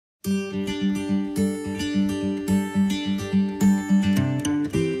Okay,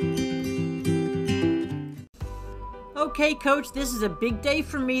 Coach, this is a big day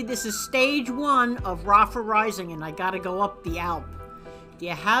for me. This is stage 1 of Rapha Rising, and I gotta go up the Alpe. Do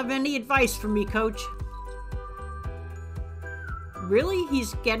you have any advice for me, Coach? Really?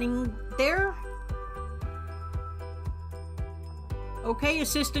 He's getting there? Okay,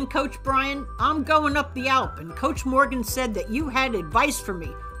 Assistant Coach Brian, I'm going up the Alpe, and Coach Morgan said that you had advice for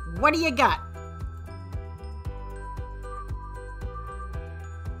me. What do you got?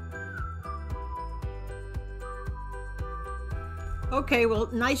 Okay, well,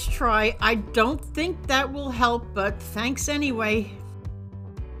 nice try. I don't think that will help, but thanks anyway.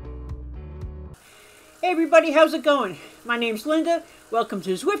 Hey everybody, how's it going? My name's Linda. Welcome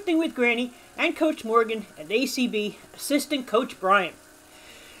to Zwifting with Granny and Coach Morgan and ACB Assistant Coach Brian.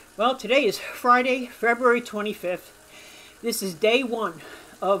 Well, today is Friday, February 25th. This is day 1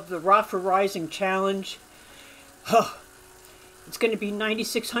 of the Rapha Rising Challenge. It's going to be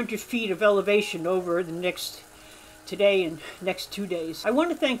 9,600 feet of elevation over today and next 2 days. I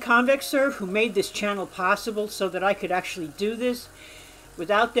want to thank ConvexServe who made this channel possible so that I could actually do this.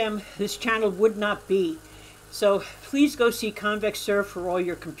 Without them, this channel would not be. So please go see ConvexServe for all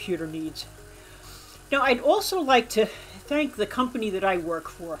your computer needs. Now, I'd also like to thank the company that I work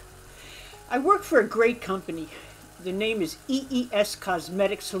for. I work for a great company. The name is EES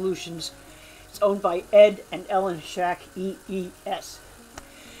Cosmetic Solutions. It's owned by Ed and Ellen Shack, EES.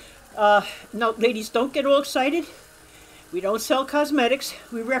 No, ladies, don't get all excited. We don't sell cosmetics.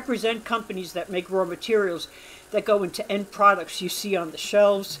 We represent companies that make raw materials that go into end products you see on the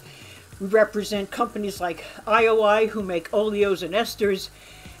shelves. We represent companies like IOI, who make oleos and esters,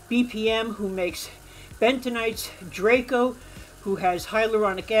 BPM, who makes bentonites, Draco, who has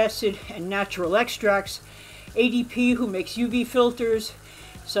hyaluronic acid and natural extracts, ADP, who makes UV filters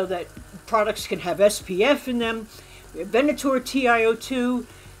so that products can have SPF in them. We have Venator TiO2.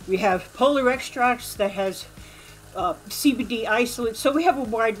 We have Polar Extracts that has CBD isolate. So we have a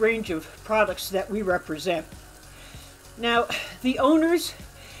wide range of products that we represent. Now, the owners,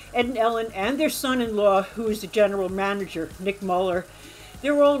 Ed and Ellen, and their son-in-law, who is the general manager, Nick Muller,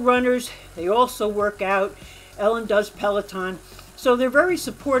 they're all runners. They also work out. Ellen does Peloton. So they're very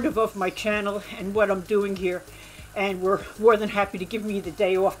supportive of my channel and what I'm doing here. And we're more than happy to give me the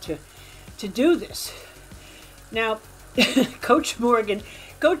day off to do this. Now, Coach Morgan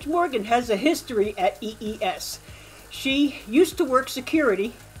has a history at EES. She used to work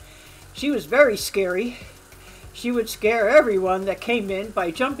security. She was very scary. She would scare everyone that came in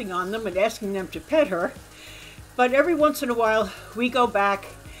by jumping on them and asking them to pet her. But every once in a while, we go back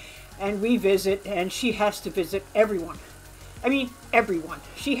and we visit, and she has to visit everyone. I mean, everyone.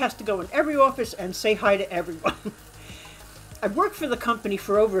 She has to go in every office and say hi to everyone. I've worked for the company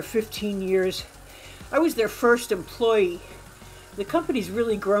for over 15 years. I was their first employee. The company's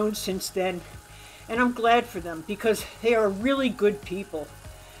really grown since then, and I'm glad for them because they are really good people.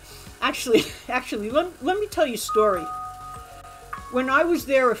 Actually, let me tell you a story. When I was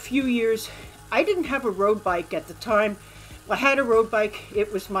there a few years, I didn't have a road bike at the time. I had a road bike.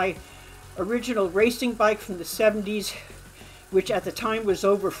 It was my original racing bike from the 70s, which at the time was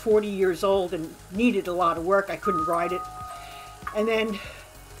over 40 years old and needed a lot of work. I couldn't ride it. And then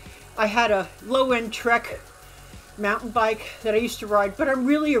I had a low-end Trek mountain bike that I used to ride, but I'm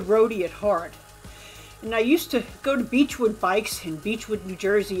really a roadie at heart. And I used to go to Beechwood Bikes in Beechwood, New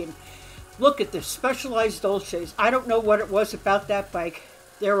Jersey, and look at the Specialized Dolces. I don't know what it was about that bike.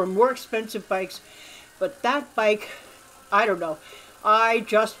 There were more expensive bikes, but that bike, I don't know. I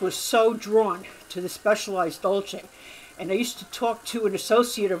just was so drawn to the Specialized Dolce. And I used to talk to an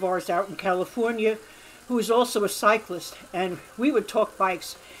associate of ours out in California who was also a cyclist, and we would talk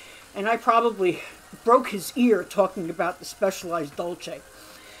bikes. And I probably broke his ear talking about the Specialized Dolce.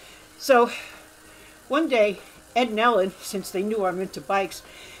 So one day, Ed and Ellen, since they knew I'm into bikes,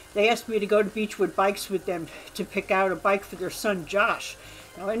 they asked me to go to Beechwood Bikes with them to pick out a bike for their son, Josh.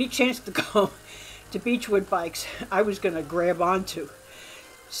 Now, any chance to go to Beechwood Bikes, I was going to grab onto.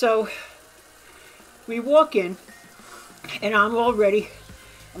 So we walk in, and I'm all ready.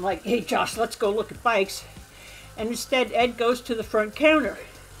 I'm like, hey, Josh, let's go look at bikes. And instead, Ed goes to the front counter,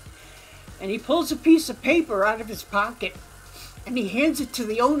 and he pulls a piece of paper out of his pocket, and he hands it to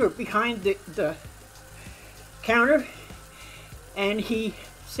the owner behind the counter, and he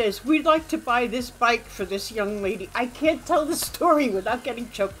says, we'd like to buy this bike for this young lady. I can't tell the story without getting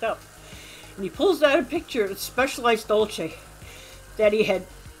choked up. And he pulls out a picture of the Specialized Dolce that he had,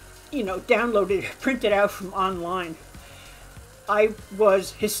 downloaded, printed out from online. I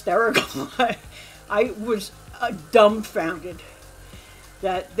was hysterical. I was dumbfounded.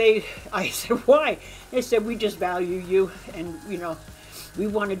 I said, why? They said, we just value you, and you know, we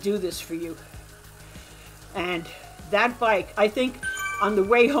want to do this for you. And that bike, I think on the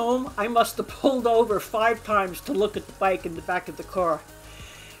way home, I must have pulled over 5 times to look at the bike in the back of the car.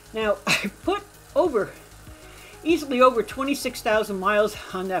 Now, I put easily over 26,000 miles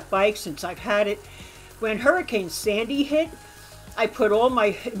on that bike since I've had it. When Hurricane Sandy hit, I put all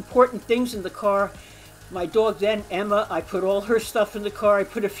my important things in the car. My dog then, Emma, I put all her stuff in the car. I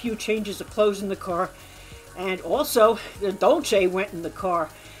put a few changes of clothes in the car. And also, the Dolce went in the car.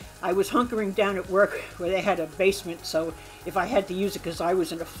 I was hunkering down at work where they had a basement, so if I had to use it because I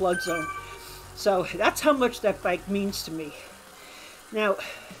was in a flood zone. So that's how much that bike means to me. Now,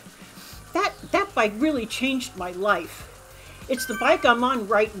 that bike really changed my life. It's the bike I'm on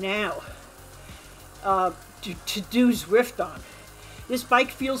right now to do Zwift on. This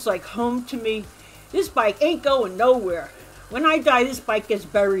bike feels like home to me. This bike ain't going nowhere. When I die, this bike gets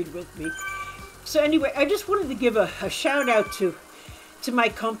buried with me. So anyway, I just wanted to give a shout out to my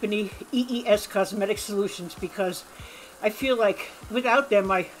company, EES Cosmetic Solutions, because I feel like without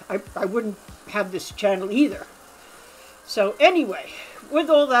them, I wouldn't have this channel either. So anyway, with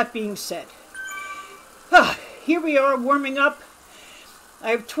all that being said, here we are warming up. I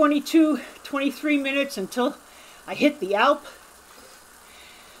have 23 minutes until I hit the Alpe.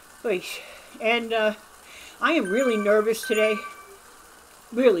 And I am really nervous today.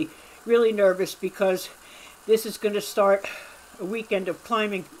 Really, really nervous because this is going to start a weekend of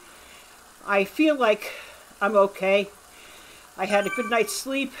climbing. I feel like I'm okay. I had a good night's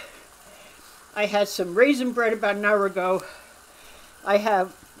sleep. I had some raisin bread about an hour ago. I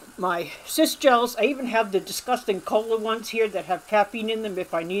have my cyst gels. I even have the disgusting cola ones here that have caffeine in them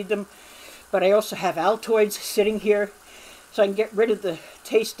if I need them. But I also have Altoids sitting here so I can get rid of the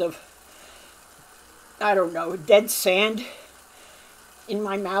taste of, I don't know, dead sand in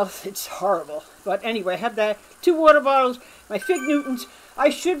my mouth. It's horrible. But anyway, I have that. 2 water bottles, my Fig Newtons. I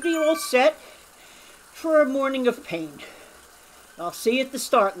should be all set for a morning of pain. I'll see you at the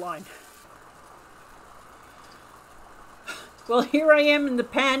start line. Well, here I am in the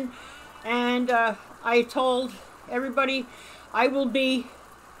pen, and I told everybody I will be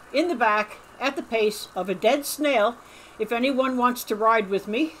in the back at the pace of a dead snail if anyone wants to ride with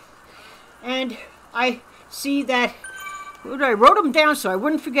me. And I see that, I wrote them down so I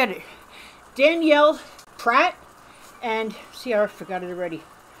wouldn't forget it. Danielle Pratt, and see, I forgot it already.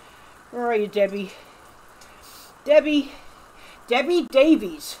 Where are you, Debbie? Debbie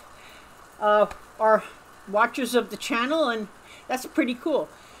Davies are watchers of the channel, and that's pretty cool.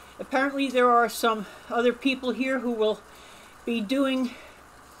 Apparently there are some other people here who will be doing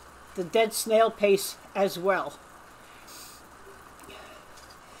the dead snail pace as well.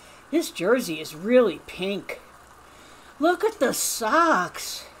 This jersey is really pink. Look at the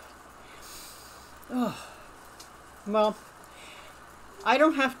socks. Oh. Well, I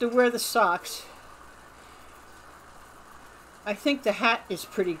don't have to wear the socks. I think the hat is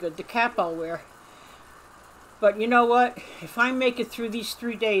pretty good. The cap I'll wear. But you know what? If I make it through these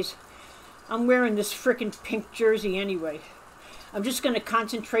 3 days, I'm wearing this frickin' pink jersey anyway. I'm just going to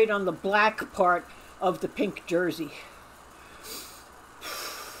concentrate on the black part of the pink jersey.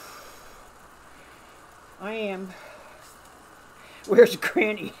 I am. Where's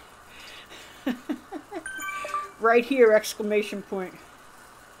Granny? Right here, exclamation point.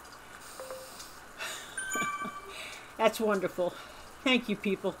 That's wonderful. Thank you,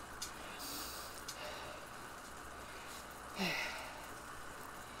 people.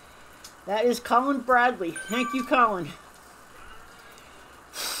 That is Colin Bradley. Thank you, Colin.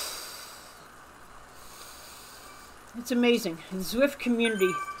 It's amazing. The Zwift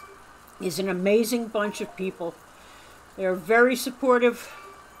community is an amazing bunch of people. They are very supportive.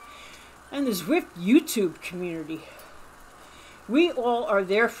 And the Zwift YouTube community. We all are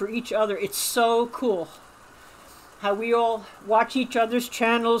there for each other. It's so cool how we all watch each other's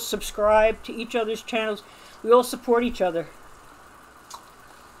channels, subscribe to each other's channels. We all support each other.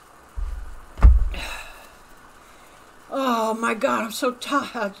 Oh my God, I'm so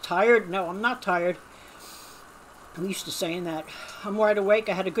tired. No, I'm not tired. I'm used to saying that. I'm wide awake.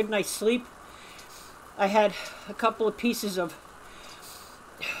 I had a good night's sleep. I had a couple of pieces of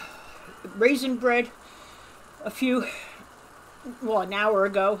raisin bread an hour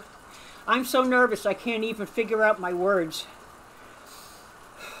ago. I'm so nervous I can't even figure out my words.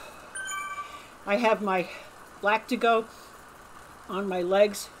 I have my Lactigo on my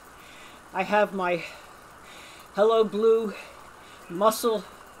legs. I have my Hello Blue Muscle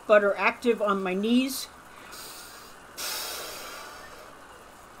Butter Active on my knees.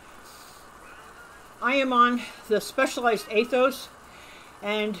 I am on the Specialized Athos,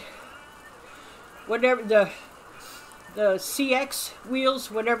 and whatever the CX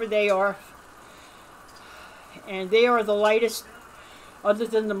wheels, whatever they are, and they are the lightest other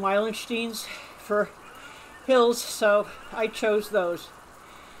than the Meilensteins for hills, so I chose those.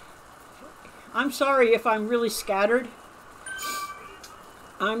 I'm sorry if I'm really scattered.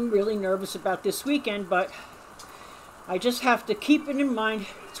 I'm really nervous about this weekend, but I just have to keep it in mind.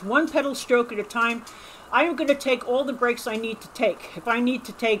 It's one pedal stroke at a time. I am going to take all the breaks I need to take. If I need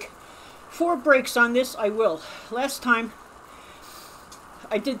to take 4 breaks on this, I will. Last time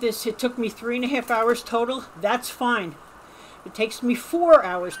I did this, it took me 3.5 hours total. That's fine. It takes me 4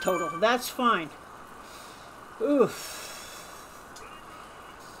 hours total. That's fine. Oof.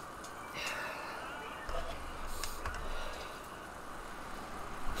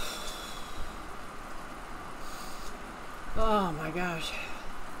 Oh my gosh.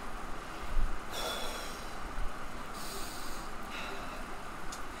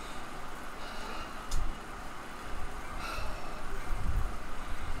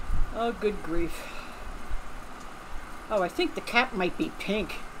 Oh, good grief. Oh, I think the cap might be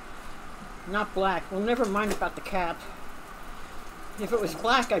pink, not black. Well, never mind about the cap. If it was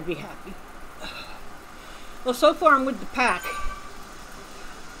black, I'd be happy. Well, so far I'm with the pack.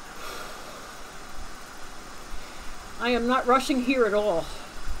 I am not rushing here at all.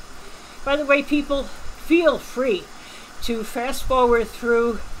 By the way, people, feel free to fast forward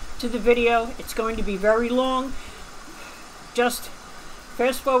through to the video. It's going to be very long. Just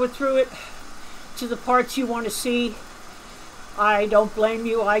fast forward through it to the parts you want to see. I don't blame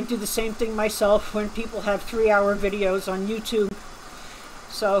you. I do the same thing myself when people have 3-hour videos on YouTube.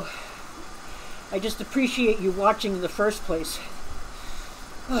 So I just appreciate you watching in the first place.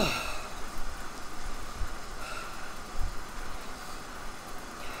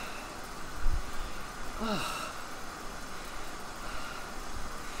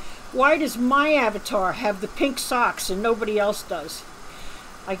 Why does my avatar have the pink socks and nobody else does?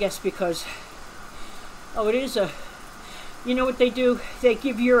 I guess because, oh, it is a, you know what they do? They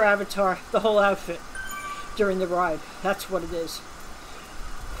give your avatar the whole outfit during the ride. That's what it is.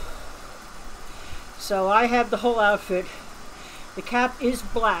 So I have the whole outfit. The cap is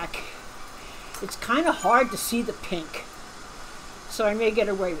black. It's kind of hard to see the pink, so I may get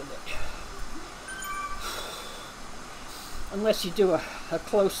away with it. Unless you do a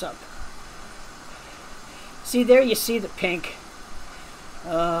close-up. See, there you see the pink.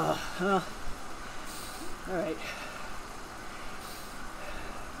 All right.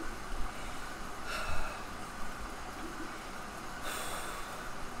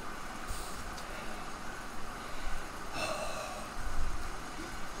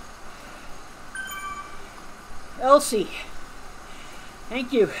 Elsie,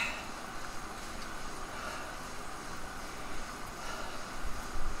 thank you.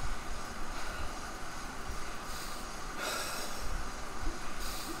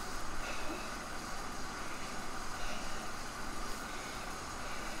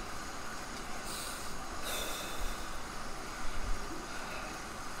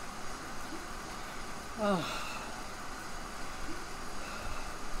 Oh.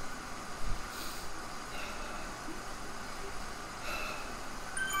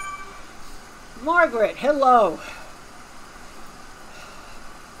 Margaret, hello.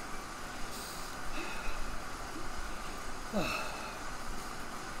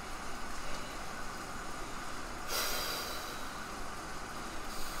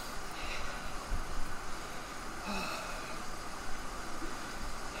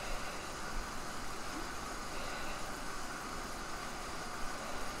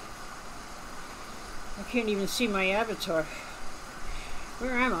 I can't even see my avatar.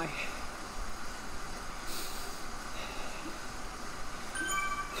 Where am I?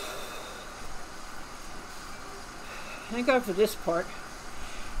 Thank God for this part.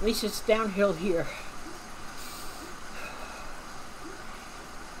 At least it's downhill here.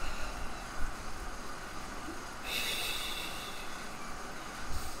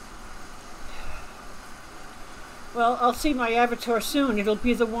 Well, I'll see my avatar soon. It'll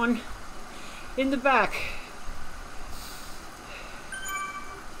be the one in the back.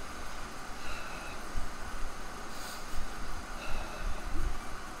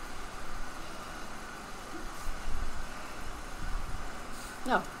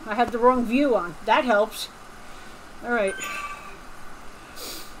 No, I had the wrong view on. That helps. All right.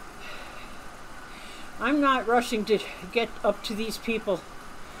 I'm not rushing to get up to these people.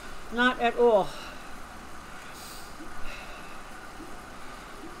 Not at all.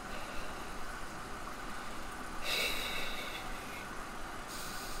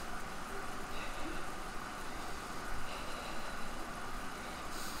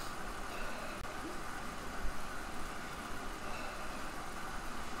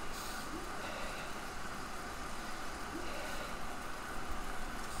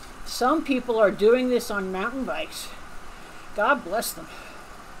 Some people are doing this on mountain bikes. God bless them.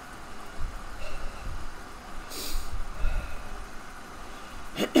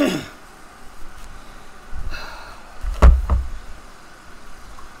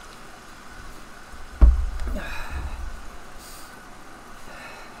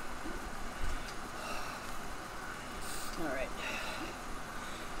 All right.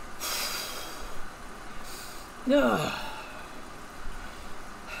 No.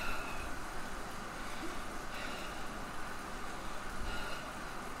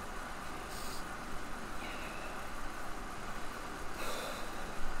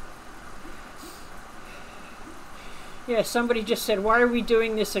 Yeah, somebody just said, why are we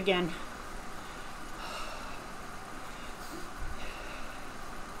doing this again?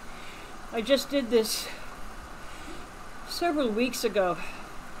 I just did this several weeks ago,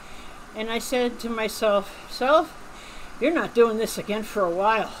 and I said to myself, self, you're not doing this again for a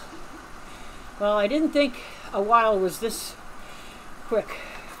while. Well, I didn't think a while was this quick.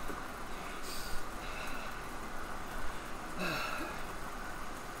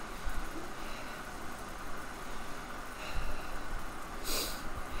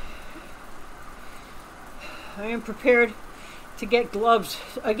 I am prepared to get gloves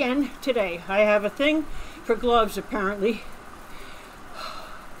again today. I have a thing for gloves apparently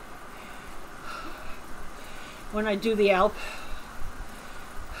when I do the Alpe.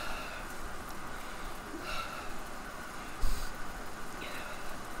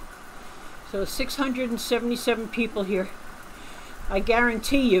 So 677 people here. I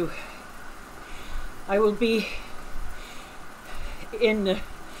guarantee you I will be in the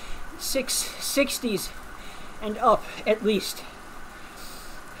 660s and up at least.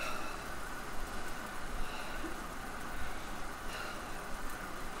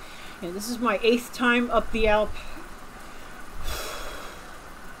 And this is my 8th time up the Alpe.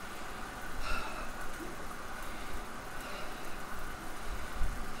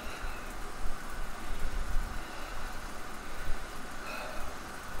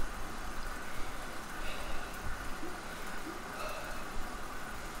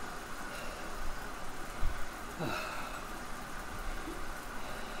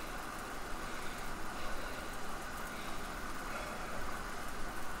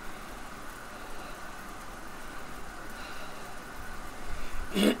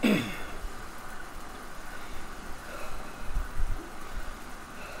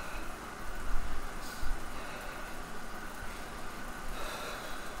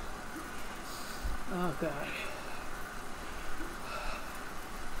 Oh God.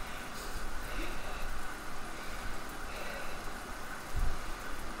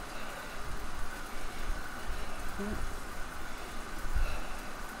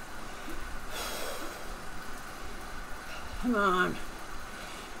 Come on.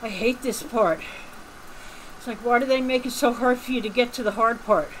 I hate this part. It's like, why do they make it so hard for you to get to the hard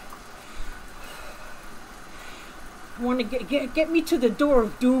part? I want to get me to the door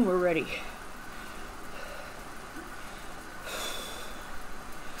of doom already.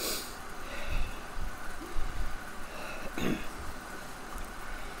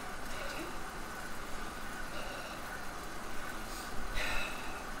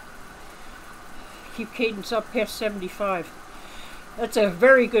 Keep cadence up past 75. That's a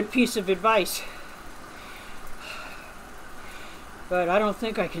very good piece of advice. But I don't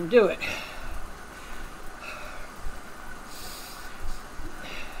think I can do it.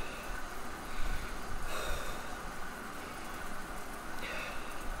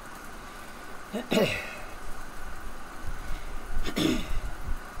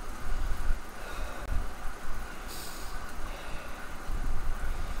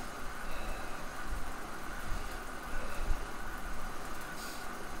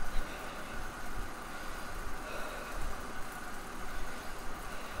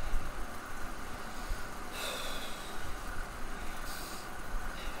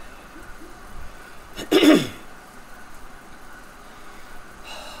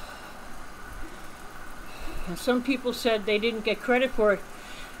 And some people said they didn't get credit for it,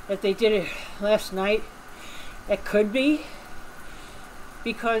 that they did it last night. It could be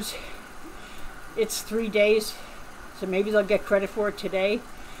because it's 3 days, so maybe they'll get credit for it today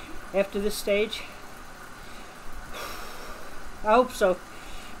after this stage. I hope so,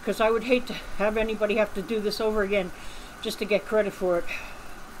 because I would hate to have anybody have to do this over again just to get credit for it.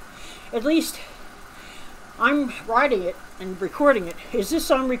 At least I'm writing it and recording it. Is this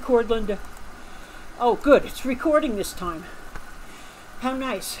on record, Linda? Oh, good. It's recording this time. How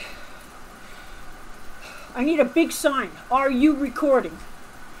nice. I need a big sign. Are you recording?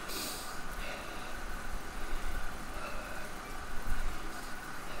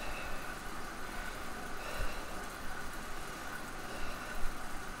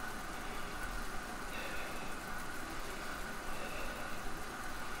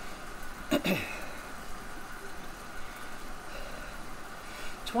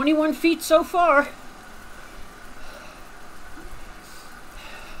 21 feet so far.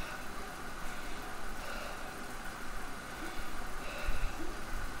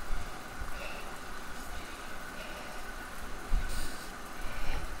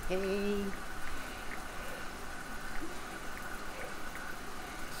 Hey.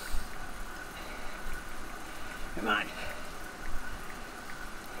 Come on.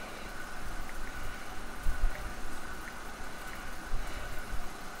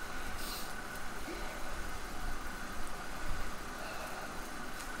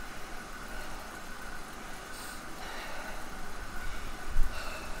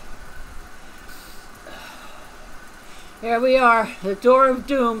 There we are, the door of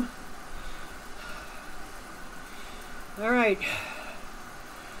doom. All right.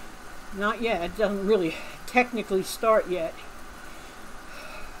 Not yet. It doesn't really technically start yet.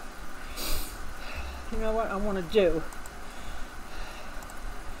 You know what I want to do?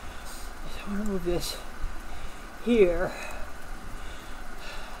 I want to move this here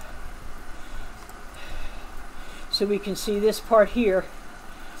so we can see this part here.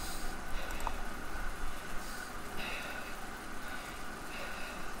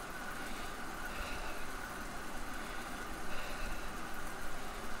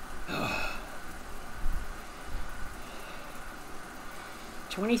 Oh.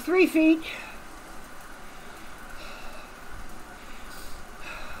 23 feet.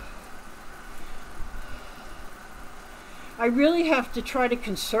 I really have to try to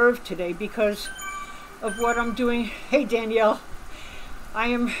conserve today because of what I'm doing. Hey Danielle,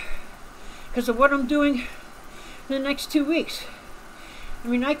 because of what I'm doing in the next 2 weeks. I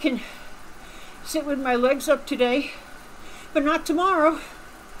mean, I can sit with my legs up today, but not tomorrow.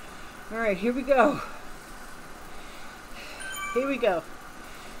 All right, here we go. Here we go.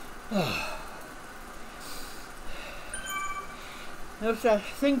 Oh. Now if that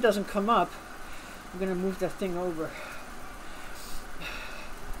thing doesn't come up, I'm going to move that thing over.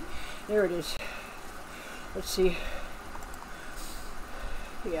 There it is. Let's see.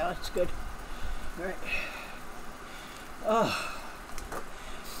 Yeah, that's good. All right. Oh.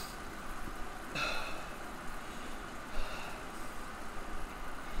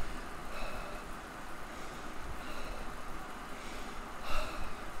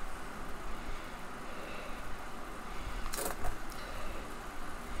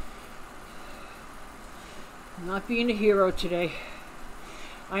 I'm not being a hero today.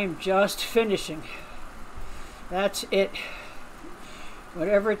 I am just finishing. That's it.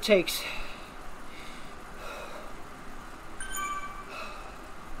 Whatever it takes.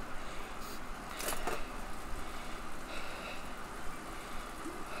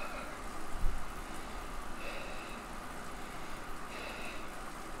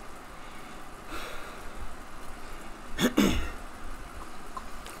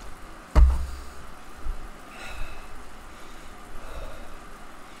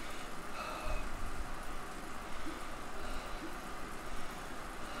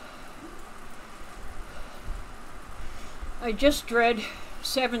 I just read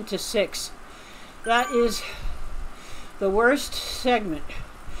 7 to 6. That is the worst segment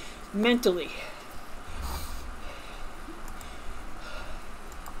mentally.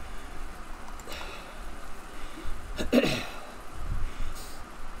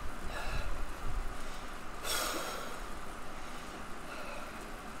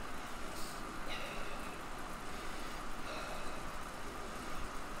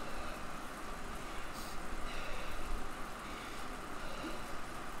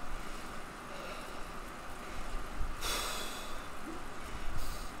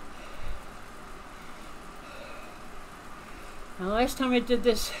 Now, last time I did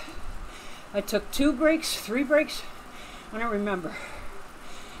this, I took 2 breaks, 3 breaks, I don't remember.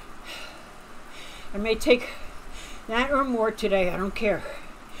 I may take that or more today, I don't care.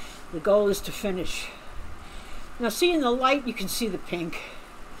 The goal is to finish. Now, see in the light, you can see the pink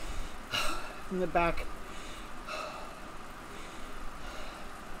in the back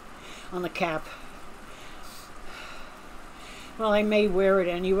on the cap. Well, I may wear it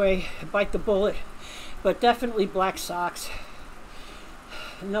anyway, bite the bullet, but definitely black socks.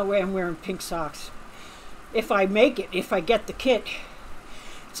 No way I'm wearing pink socks. If I make it, if I get the kit.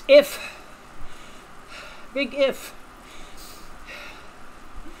 It's if. Big if.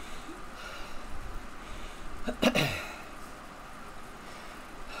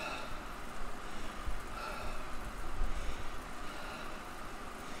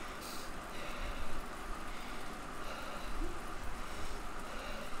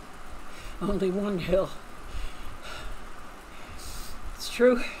 Only one hill. It's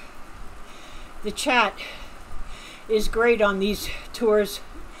true. The chat is great on these tours.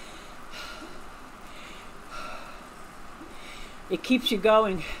 It keeps you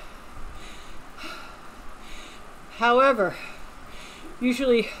going. However,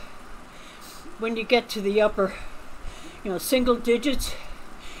 usually when you get to the upper, single digits,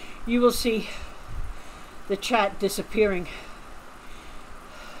 you will see the chat disappearing.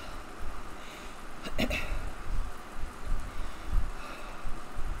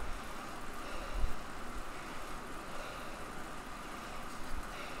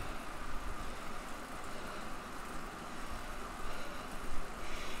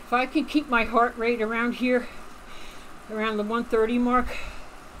 If I can keep my heart rate around here, around the 130 mark,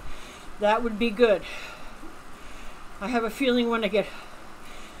 that would be good. I have a feeling when I get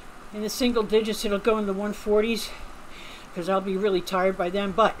in the single digits, it'll go in the 140s, because I'll be really tired by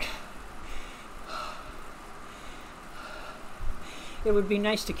then, but it would be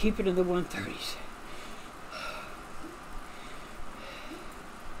nice to keep it in the 130s.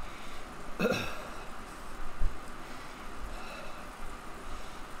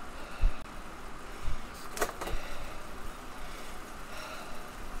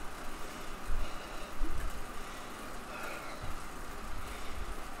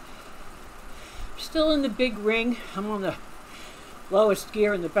 Still in the big ring. I'm on the lowest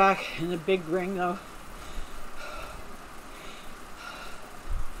gear in the back in the big ring though.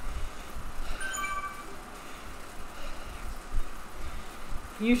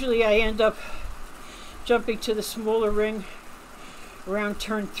 Usually I end up jumping to the smaller ring around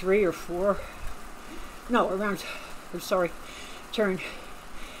turn 3 or 4. No, turn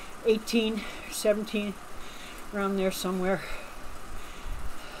 18, 17, around there somewhere.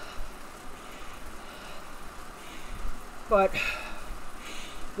 But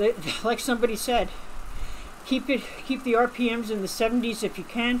like somebody said, keep the RPMs in the 70s if you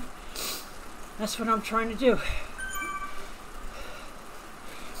can. That's what I'm trying to do.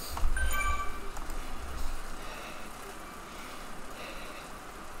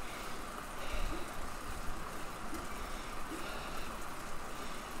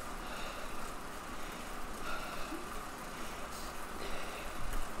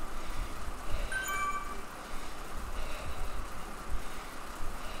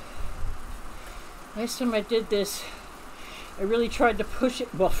 Last time I did this, I really tried to push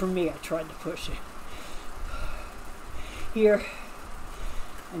it. Well, for me, I tried to push it here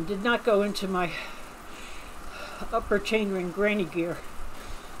and did not go into my upper chainring granny gear.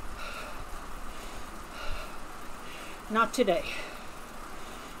 Not today.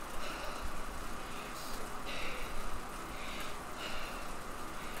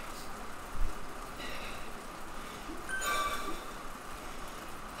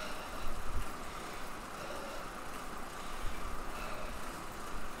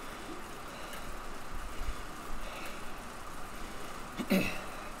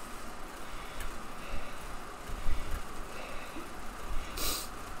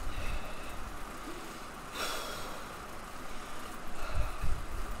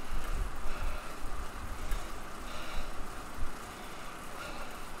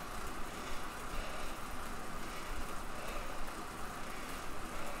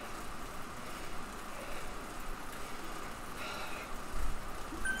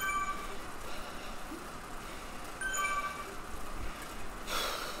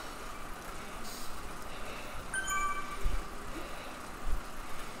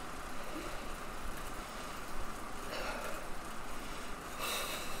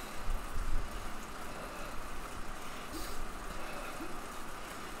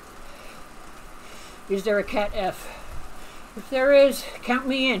 Is there a cat F? If there is, count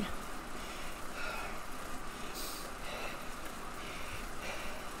me in.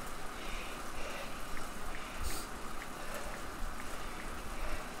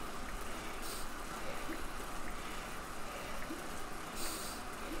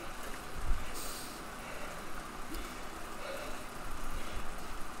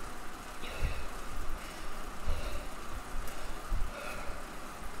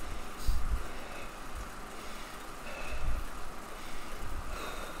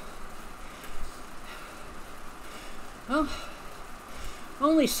 Well,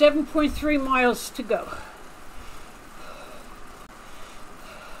 only 7.3 miles to go.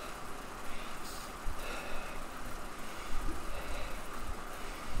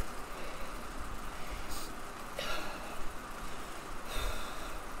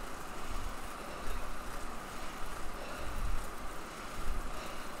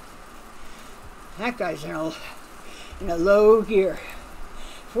 That guy's in a low gear,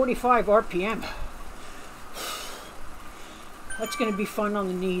 45 RPM. That's going to be fun on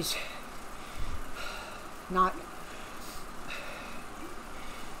the knees. not.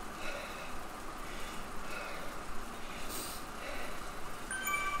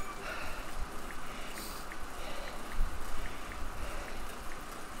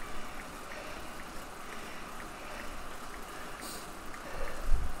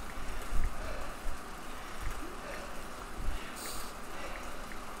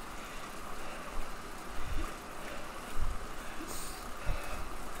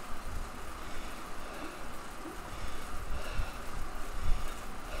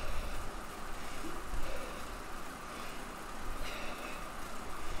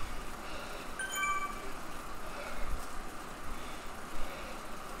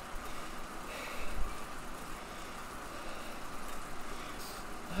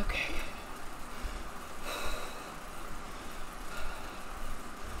 Okay.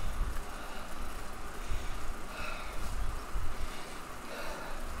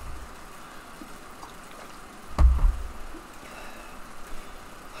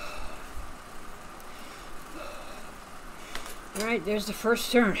 All right, there's the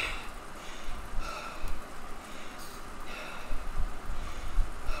first turn.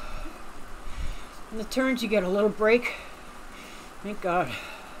 In the turns, you get a little break. Thank God.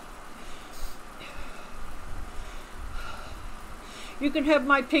 You can have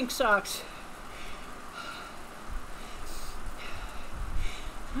my pink socks.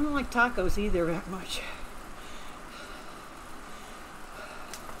 I don't like tacos either that much.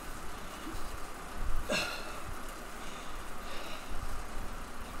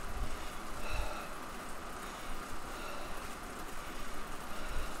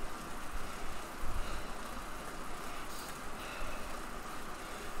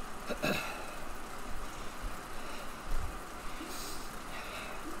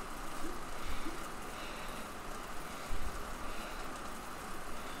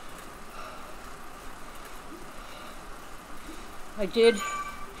 I did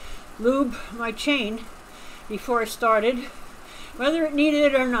lube my chain before I started, whether it needed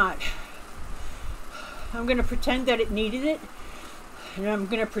it or not. I'm going to pretend that it needed it, and I'm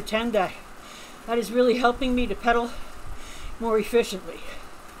going to pretend that that is really helping me to pedal more efficiently.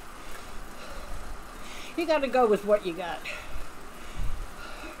 You got to go with what you got.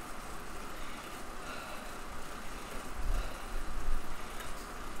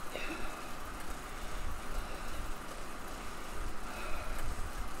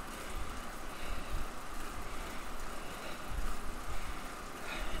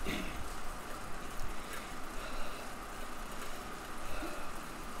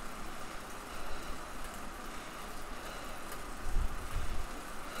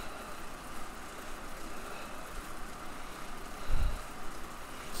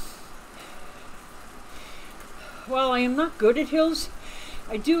 While I am not good at hills,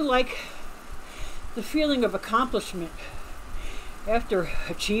 I do like the feeling of accomplishment after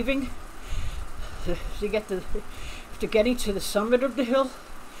achieving, after getting to the summit of the hill.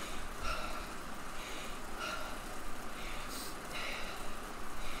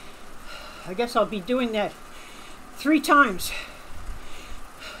 I guess I'll be doing that 3 times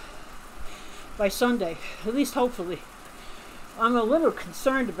by Sunday, at least hopefully. I'm a little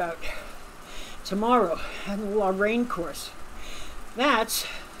concerned about tomorrow and our rain course. That's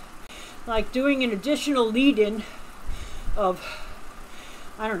like doing an additional lead-in of,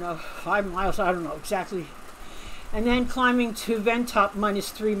 I don't know, 5 miles, I don't know exactly, and then climbing to Ventop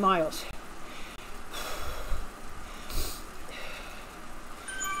minus 3 miles.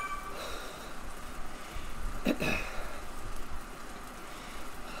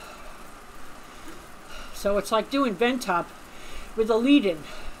 So it's like doing Ventop with a lead-in,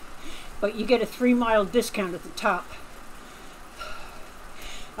 but you get a 3-mile discount at the top.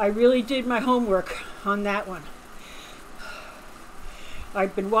 I really did my homework on that one.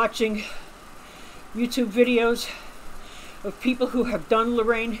 I've been watching YouTube videos of people who have done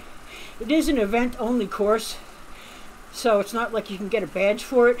Lorraine. It is an event-only course, so it's not like you can get a badge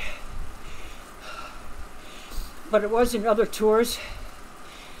for it, but it was in other tours.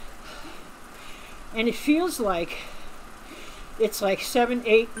 And it feels like it's like 7,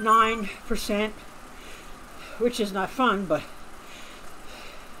 8, 9%, which is not fun, but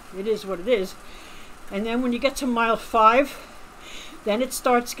it is what it is. And then when you get to mile 5, then it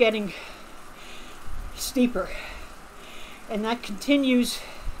starts getting steeper. And that continues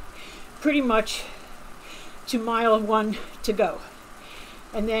pretty much to mile 1 to go.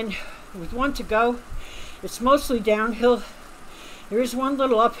 And then with 1 to go, it's mostly downhill. There is one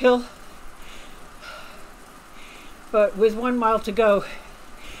little uphill, but with 1 mile to go,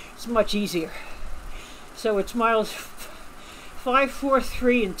 it's much easier. So it's miles 5, 4,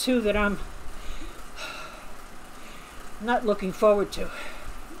 3, and 2 that I'm not looking forward to.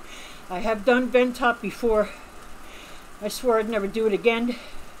 I have done bend top before. I swore I'd never do it again,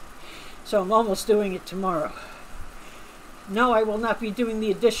 so I'm almost doing it tomorrow. No, I will not be doing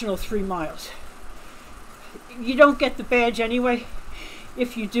the additional 3 miles. You don't get the badge anyway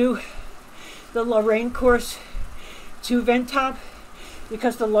if you do the Lorraine course to Ventop,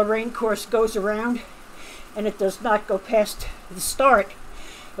 because the Lorraine course goes around and it does not go past the start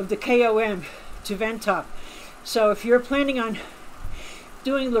of the KOM to Ventop. So if you're planning on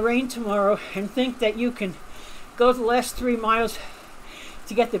doing Lorraine tomorrow and think that you can go the last 3 miles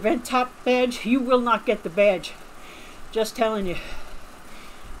to get the Ventop badge, you will not get the badge. Just telling you.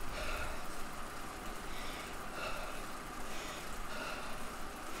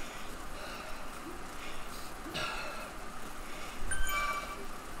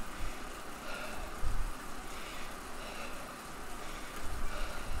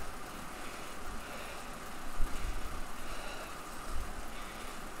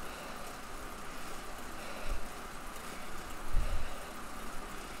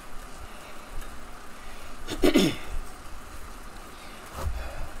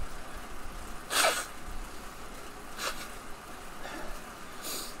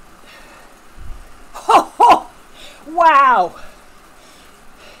 Wow!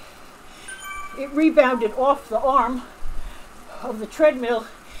 It rebounded off the arm of the treadmill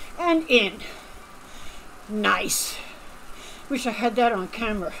and in. Nice. Wish I had that on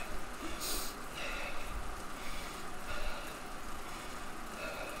camera.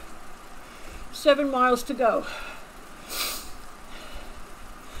 Seven miles to go.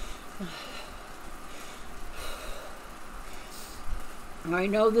 And I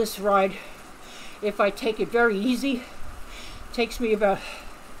know this ride, if I take it very easy, takes me about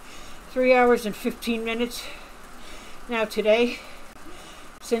 3 hours and 15 minutes. Now today,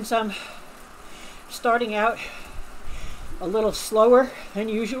 since I'm starting out a little slower than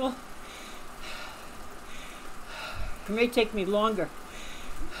usual, it may take me longer.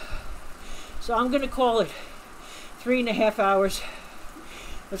 So I'm going to call it 3.5 hours.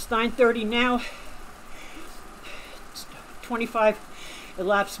 It's 9:30 now. It's 25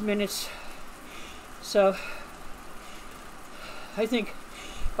 elapsed minutes. So I think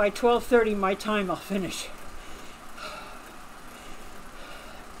by 12:30 my time I'll finish.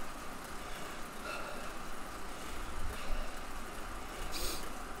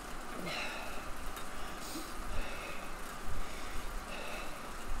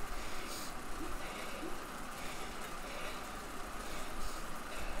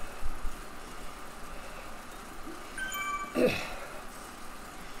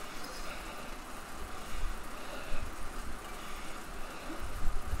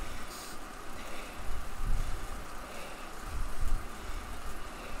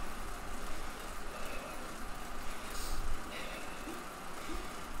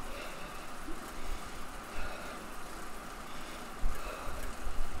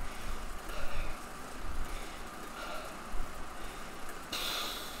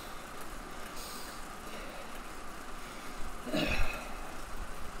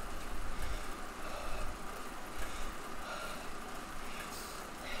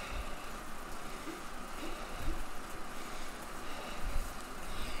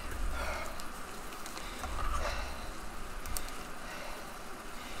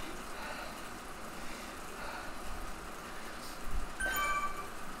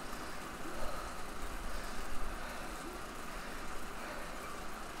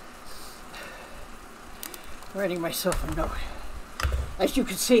 Writing myself a note. As you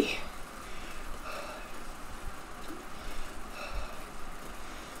can see,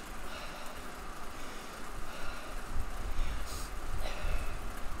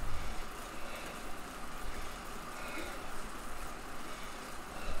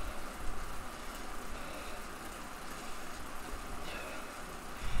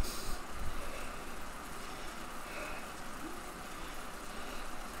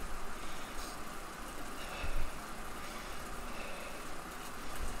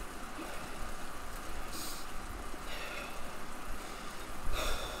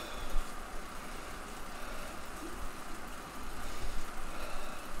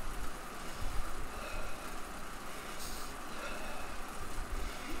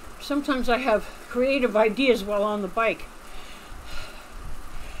 sometimes I have creative ideas while on the bike,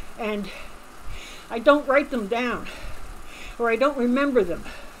 and I don't write them down, or I don't remember them.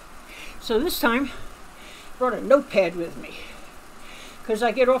 So this time, I brought a notepad with me, because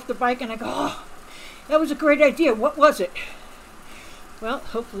I get off the bike and I go, oh, that was a great idea. What was it? Well,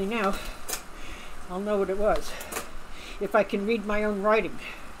 hopefully now I'll know what it was, if I can read my own writing.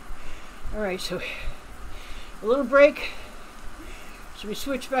 All right, so A little break. So we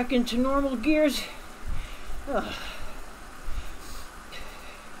switch back into normal gears.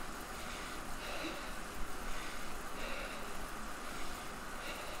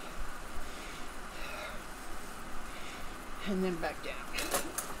 And then back down.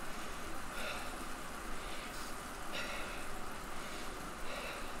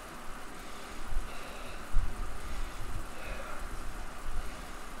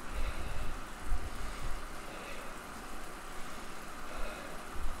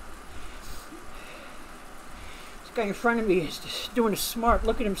 This guy in front of me is just doing a smart.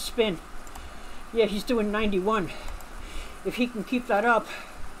 Look at him spin. Yeah, he's doing 91. If he can keep that up,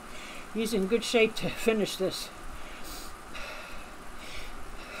 he's in good shape to finish this.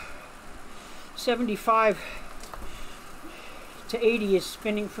 75 to 80 is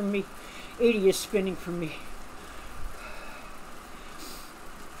spinning from me. 80 is spinning from me.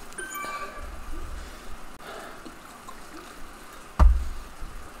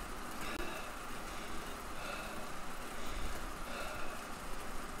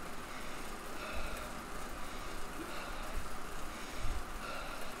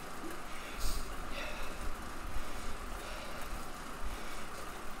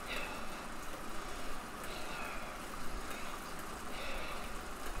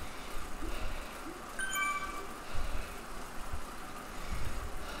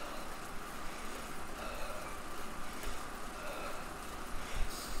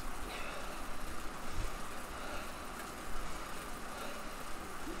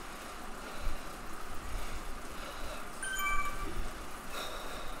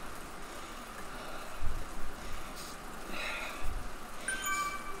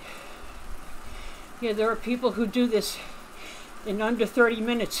 Yeah, there are people who do this in under 30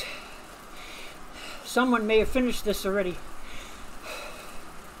 minutes. Someone may have finished this already.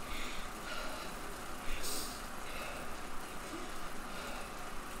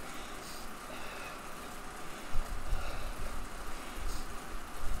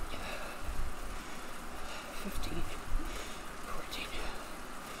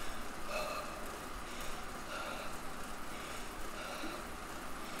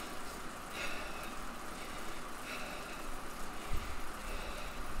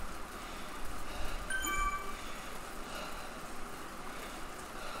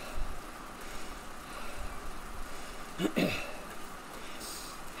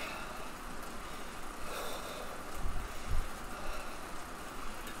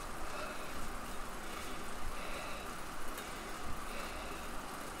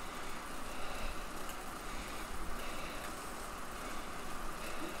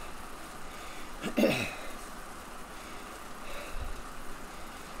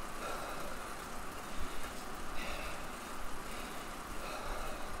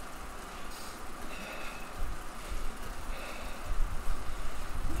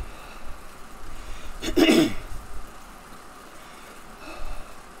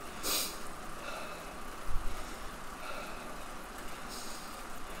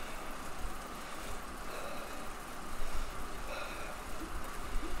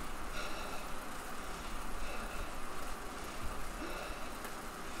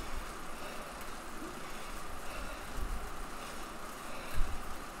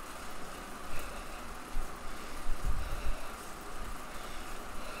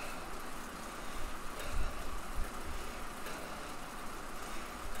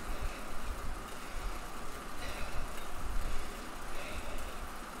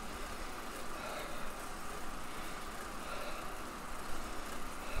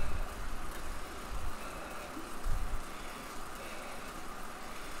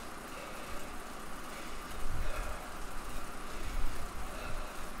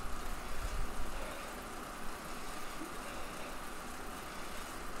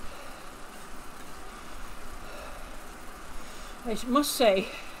 I must say,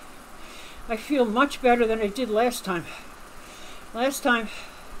 I feel much better than I did last time. Last time,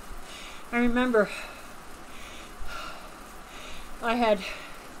 I remember I had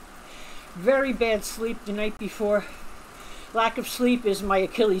very bad sleep the night before. Lack of sleep is my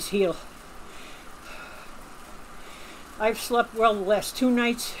Achilles heel. I've slept well the last 2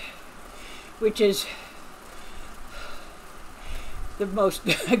 nights, which is the most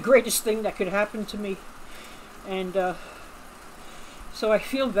greatest thing that could happen to me. And so I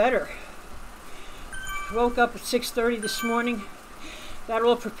feel better. Woke up at 6:30 this morning. Got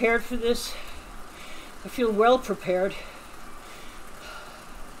all prepared for this. I feel well prepared.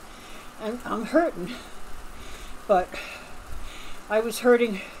 And I'm hurting. But I was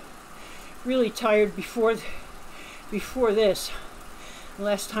hurting, really tired before this,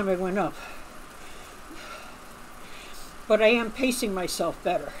 last time I went up. but I am pacing myself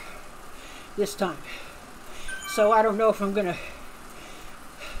better this time. So I don't know if I'm going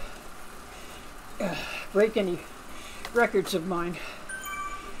to break any records of mine.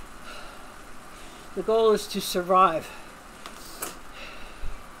 The goal is to survive.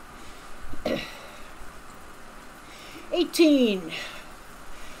 18.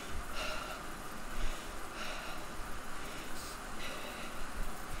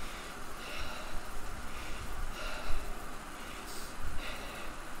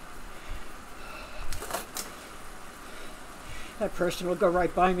 That person will go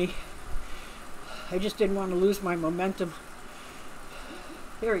right by me. I just didn't want to lose my momentum.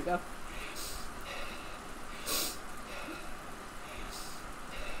 There we go.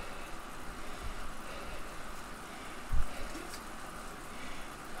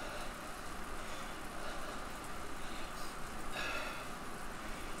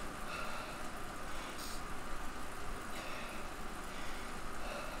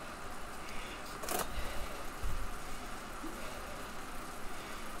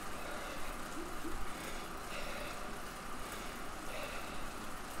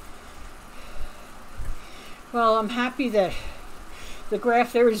 Well, I'm happy that the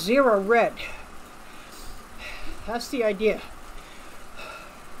graph there is 0 red. That's the idea.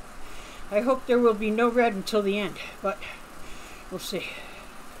 I hope there will be no red until the end, but we'll see.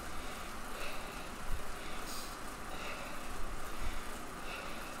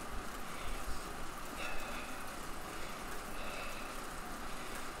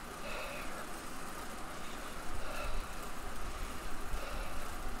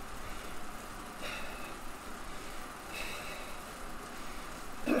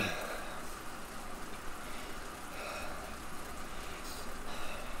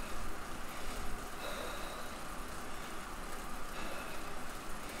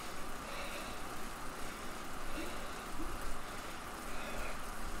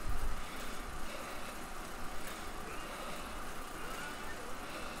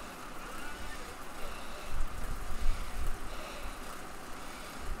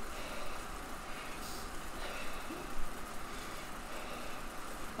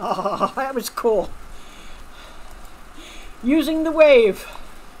 Oh, that was cool. Using the wave.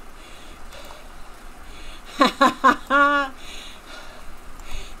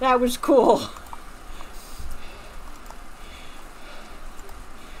 That was cool.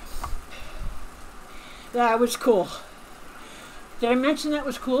 That was cool. Did I mention that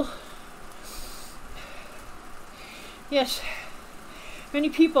was cool? Yes. Many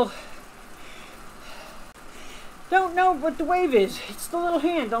people don't know what the wave is. It's the little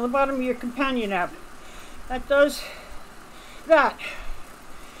hand on the bottom of your companion app that does that.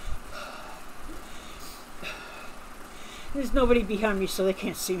 There's nobody behind me, so they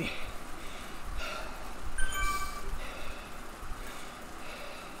can't see me.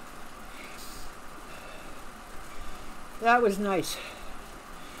 That was nice.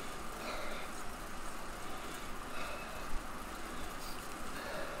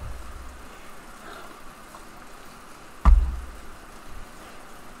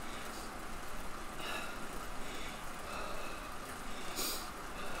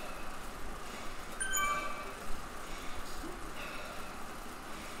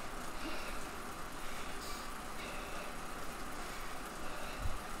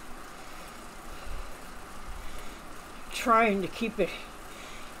 Trying to keep it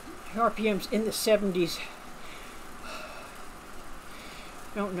RPMs in the 70s.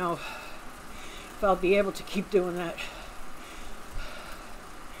 Don't know if I'll be able to keep doing that.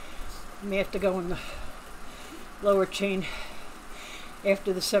 I may have to go in the lower chain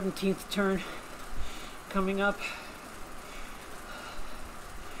after the 17th turn coming up.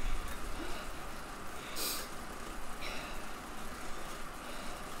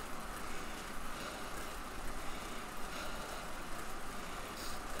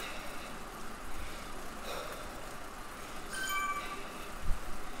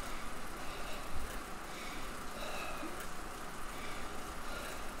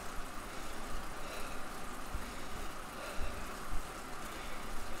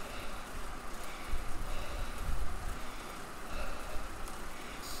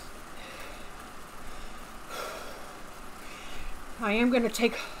 I am going to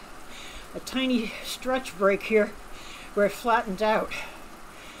take a tiny stretch break here where it flattens out.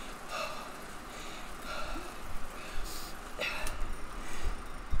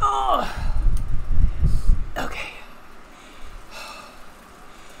 Oh, okay.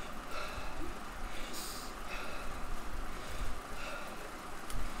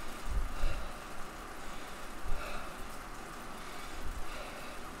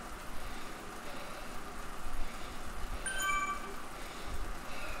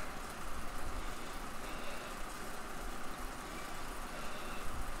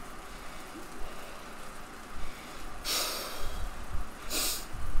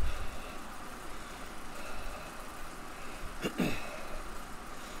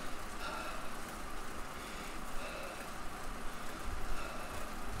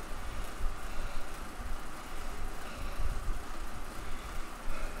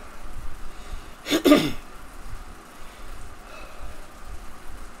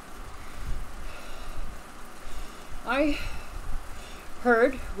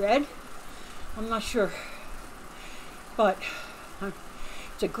 I read, I'm not sure, but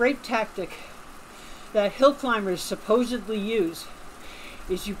it's a great tactic that hill climbers supposedly use,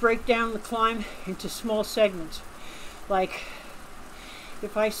 is you break down the climb into small segments. Like,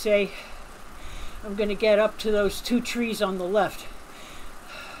 if I say I'm going to get up to those 2 trees on the left,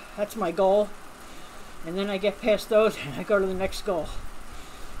 that's my goal, and then I get past those and I go to the next goal,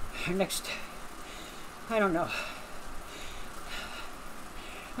 I don't know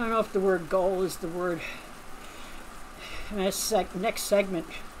if the word goal is the word next segment,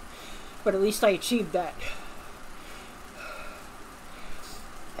 but at least I achieved that.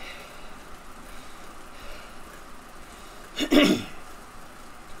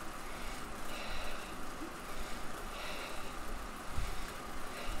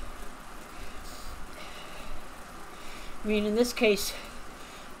 I mean, in this case,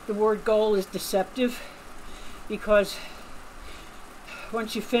 the word goal is deceptive, because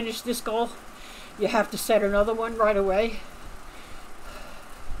once you finish this goal, you have to set another one right away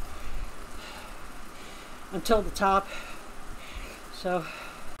until the top. So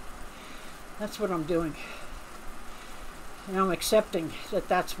that's what I'm doing, and I'm accepting that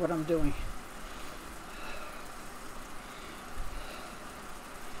that's what I'm doing.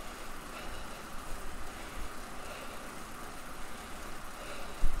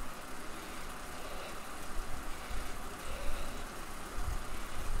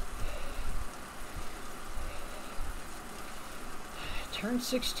 Turn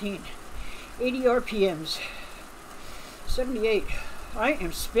 16, 80 RPMs, 78. I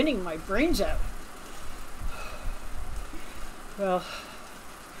am spinning my brains out. Well,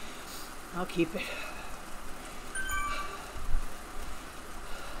 I'll keep it.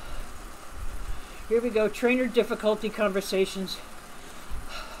 Here we go, trainer difficulty conversations.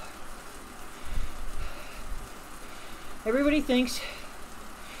 Everybody thinks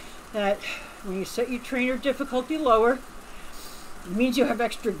that when you set your trainer difficulty lower, it means you have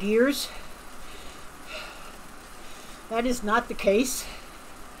extra gears. That is not the case.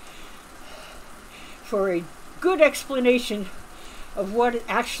 For a good explanation of what it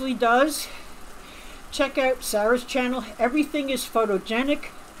actually does, check out Sarah's channel. Everything is photogenic.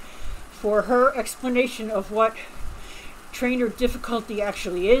 For her explanation of what trainer difficulty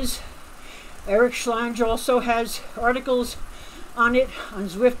actually is. Eric Schlange also has articles on it on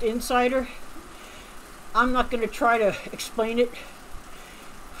Zwift Insider. I'm not going to try to explain it.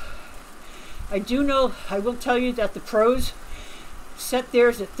 I will tell you that the pros set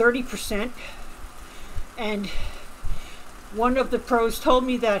theirs at 30%, and one of the pros told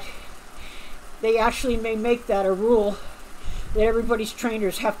me that they actually may make that a rule, that everybody's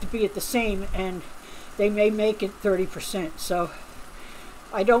trainers have to be at the same, and they may make it 30%. So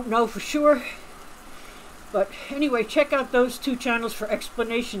I don't know for sure, but anyway, check out those 2 channels for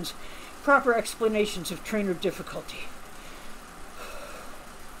explanations, proper explanations of trainer difficulty.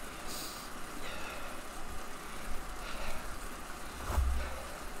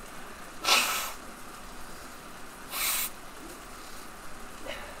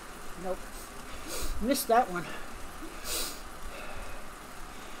 Nope, missed that one.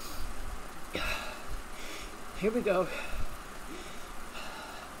 Here we go.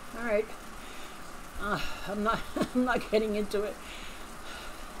 All right. I'm not getting into it.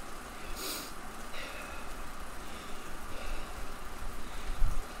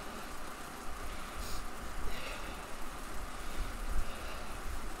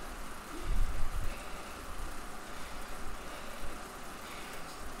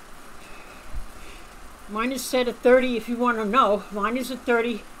 Mine is set at 30 if you want to know. Mine is at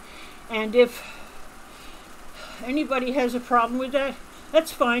 30. And if anybody has a problem with that,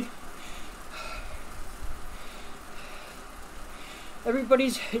 that's fine.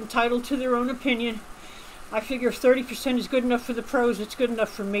 Everybody's entitled to their own opinion. I figure if 30% is good enough for the pros, it's good enough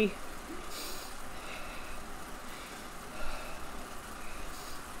for me.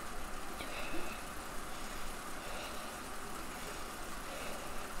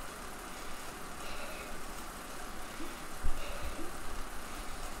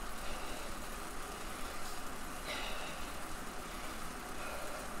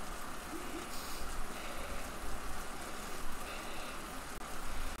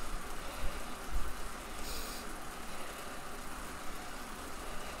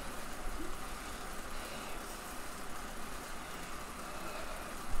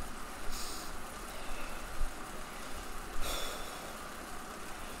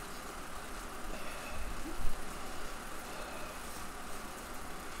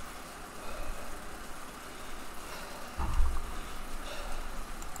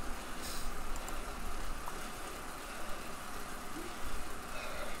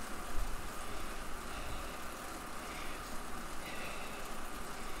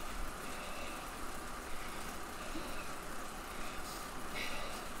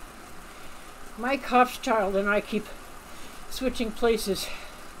 Mike Hofschild and I keep switching places.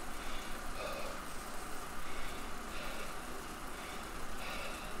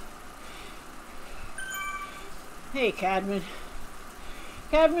 Hey, Cadman.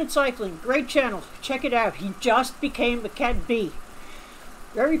 Cadman Cycling, great channel. Check it out. He just became a Cat B.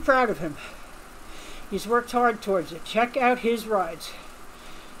 Very proud of him. He's worked hard towards it. Check out his rides.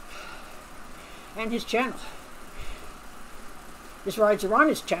 And his channel. His rides are on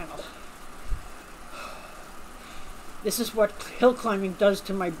his channel. This is what hill climbing does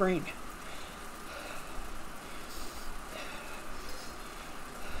to my brain.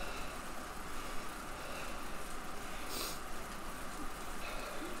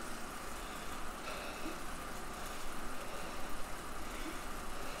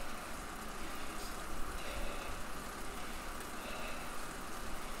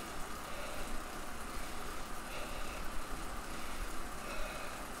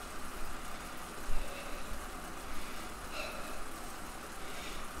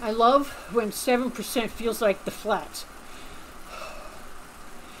 I love when 7% feels like the flats.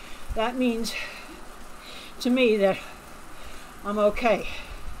 That means to me that I'm okay.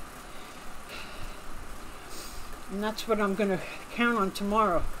 And that's what I'm going to count on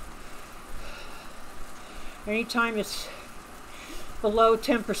tomorrow. Anytime it's below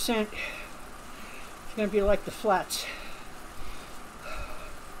 10%, it's going to be like the flats.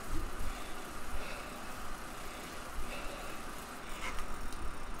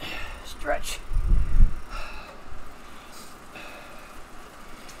 Stretch.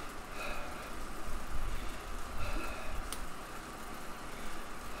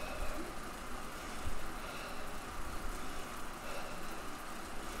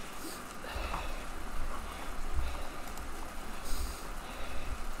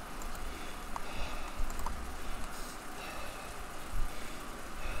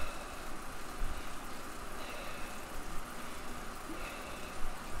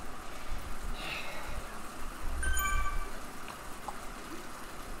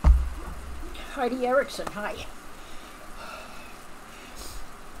 Heidi Erickson, hi.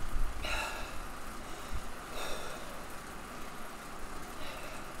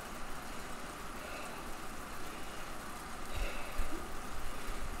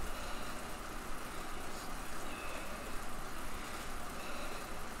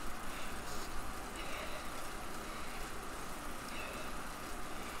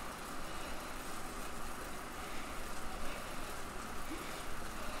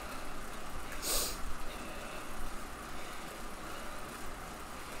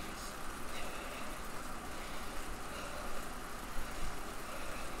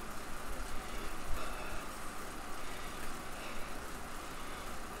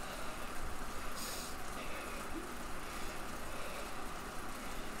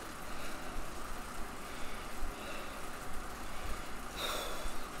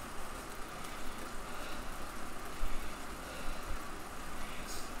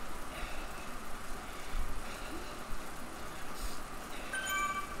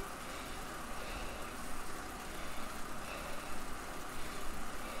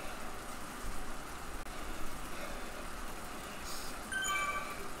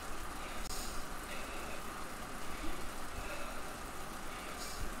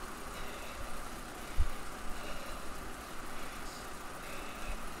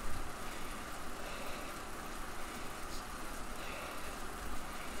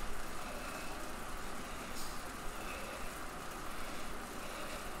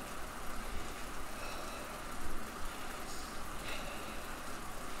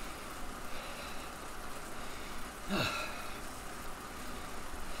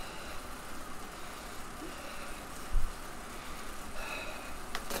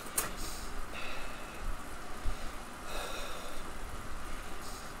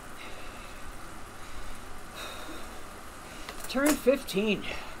 Turn 15.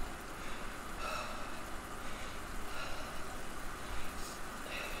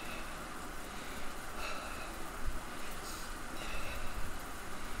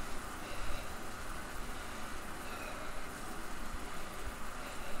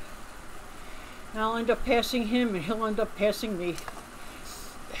 I'll end up passing him and he'll end up passing me.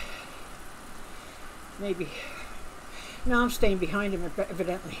 Maybe. No, I'm staying behind him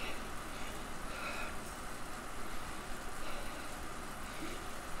evidently.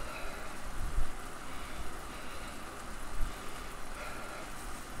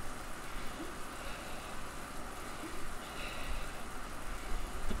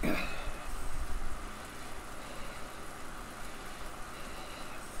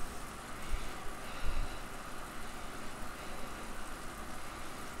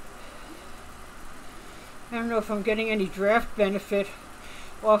 don't know if I'm getting any draft benefit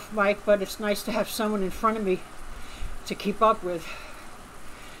off mic, but it's nice to have someone in front of me to keep up with.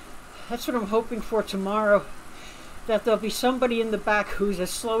 That's what I'm hoping for tomorrow, that there'll be somebody in the back who's as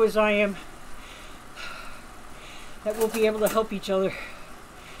slow as I am, that we'll be able to help each other.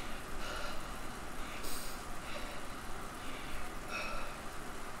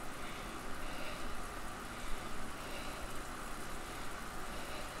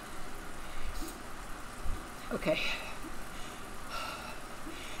 Okay,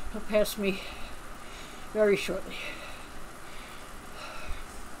 he'll pass me very shortly.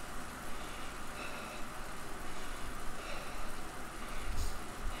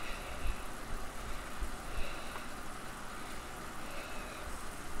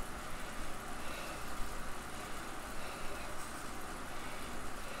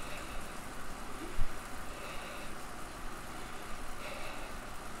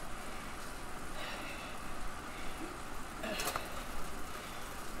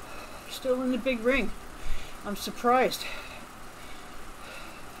 Still in the big ring. I'm surprised.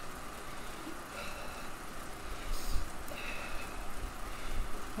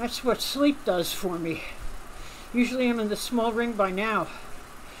 That's what sleep does for me. Usually I'm in the small ring by now,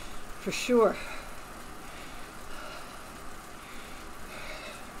 for sure.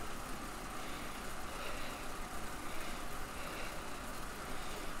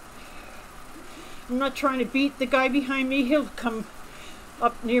 I'm not trying to beat the guy behind me. He'll come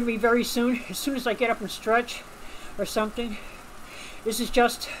up near me very soon, as soon as I get up and stretch or something. This is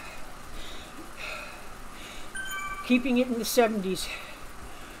just keeping it in the 70s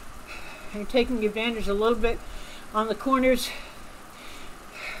and taking advantage a little bit on the corners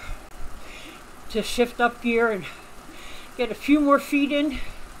to shift up gear and get a few more feet in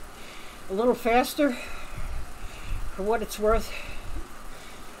a little faster for what it's worth.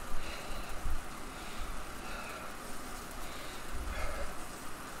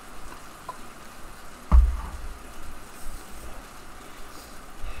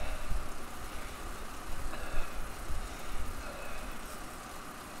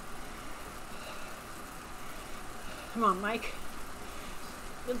 Come on, Mike.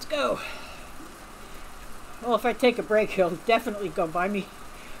 Let's go. Well, if I take a break, he'll definitely go by me.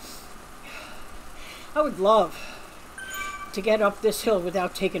 I would love to get up this hill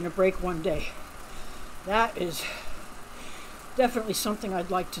without taking a break one day. That is definitely something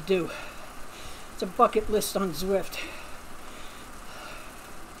I'd like to do. It's a bucket list on Zwift.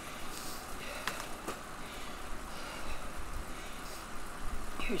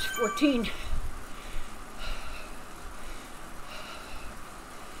 Here's 14.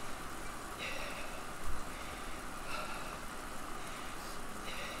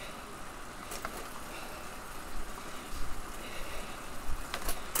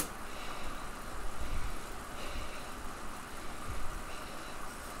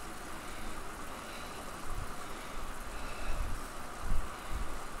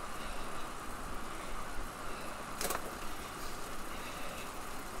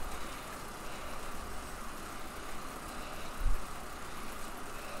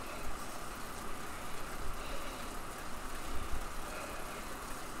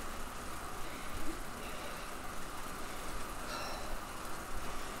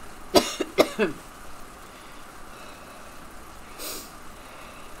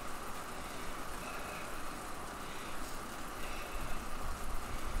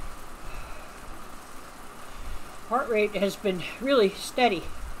 Heart rate has been really steady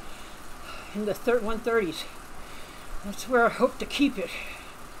in the 130s. That's where I hope to keep it.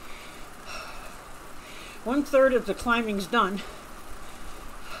 1/3 of the climbing's done.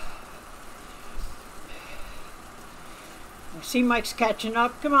 I see Mike's catching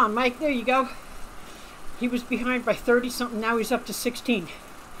up. Come on, Mike, there you go. He was behind by 30 something, now he's up to 16.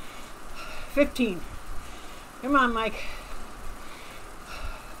 15. Come on, Mike.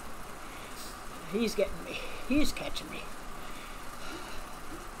 He's getting me. He's catching me.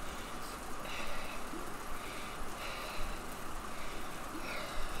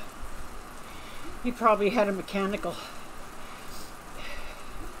 He probably had a mechanical.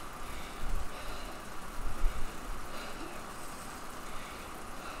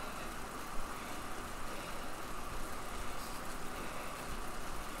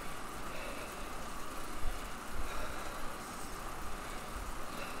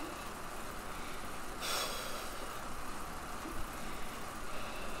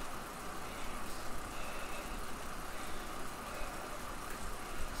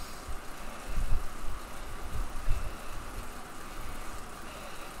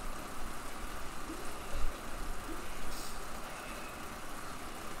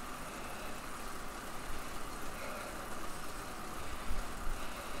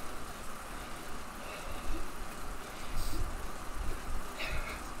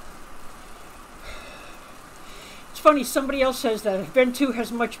 funny, somebody else says that Bend 2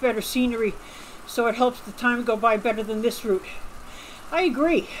 has much better scenery, so it helps the time go by better than this route. I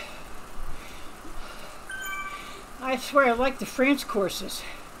agree. I swear I like the France courses.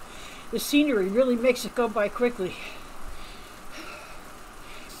 The scenery really makes it go by quickly.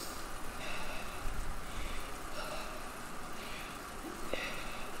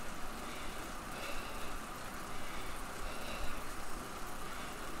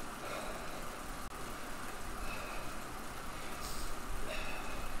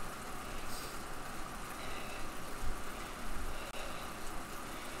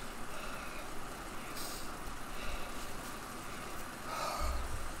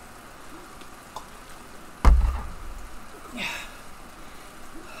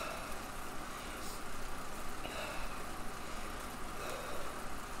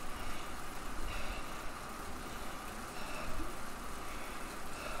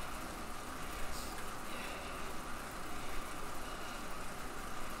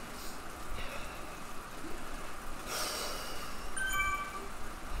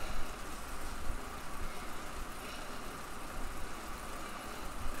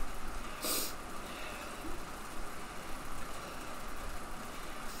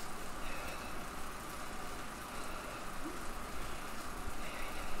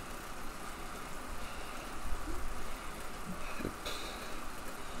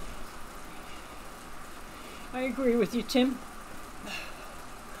 I agree with you, Tim.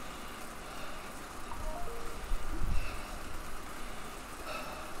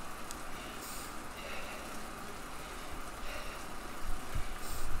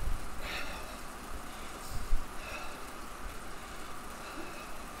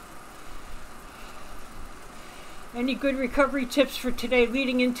 Any good recovery tips for today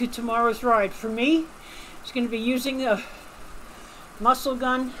leading into tomorrow's ride? For me, it's going to be using the muscle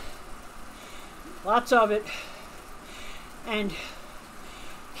gun, lots of it, and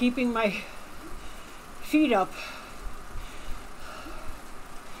keeping my feet up.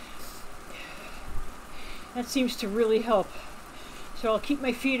 That seems to really help. So I'll keep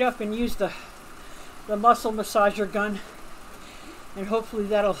my feet up and use the muscle massager gun, and hopefully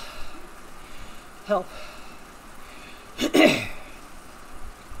that'll help.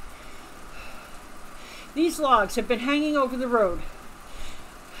 These logs have been hanging over the road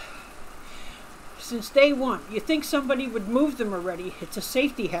since day one. You think somebody would move them already. It's a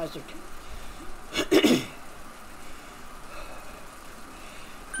safety hazard. See,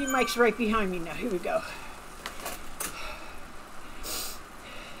 Mike's right behind me now. Here we go.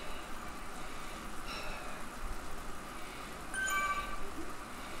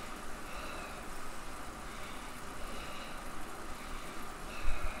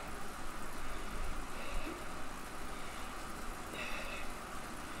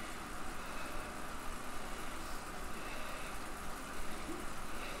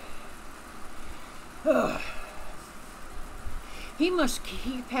 He must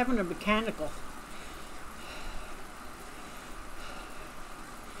keep having a mechanical.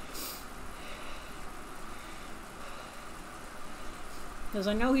 Because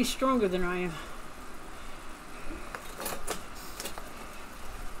I know he's stronger than I am.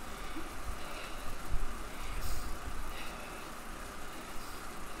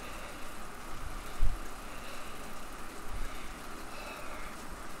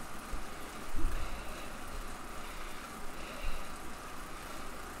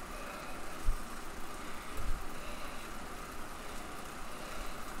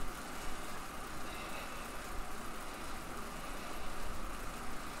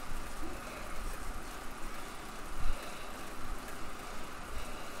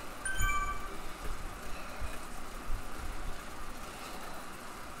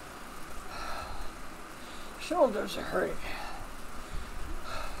 Shoulders are hurting.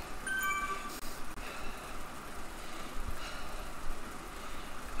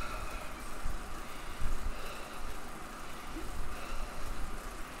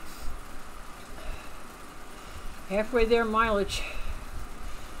 Halfway there mileage.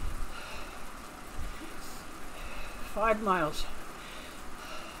 5 miles.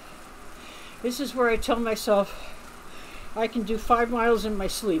 This is where I tell myself I can do 5 miles in my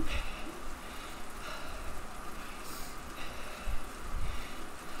sleep.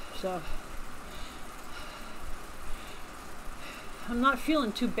 So, I'm not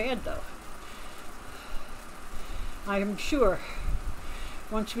feeling too bad though. I am sure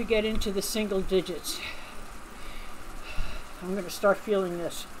once we get into the single digits, I'm going to start feeling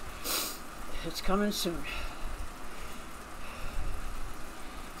this. It's coming soon.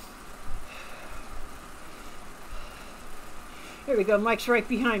 Here we go. Mike's right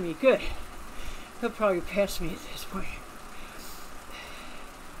behind me. Good. He'll probably pass me at this point.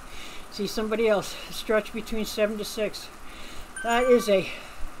 See somebody else, stretch between 7 to 6. That is a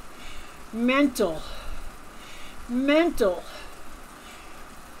mental,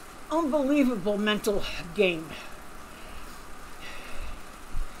 unbelievable mental game.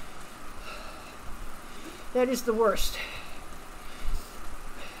 That is the worst.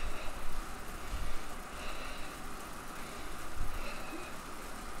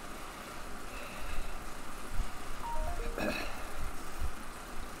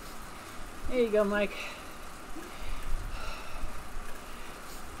 There you go, Mike.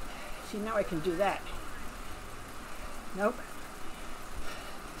 See, now I can do that. Nope.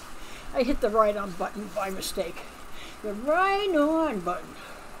 I hit the right on button by mistake. The right on button.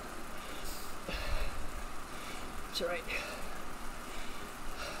 It's all right.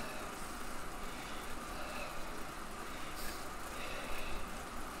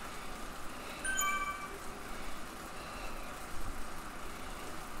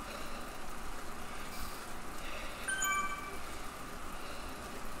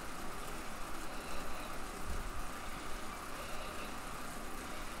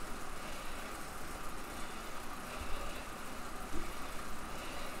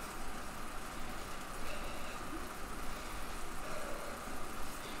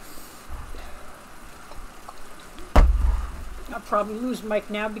 I'll probably lose Mike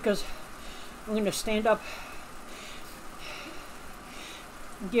now because I'm going to stand up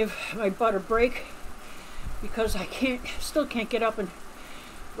and give my butt a break because I still can't get up and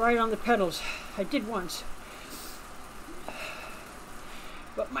ride on the pedals. I did once,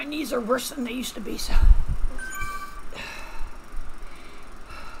 but my knees are worse than they used to be, so.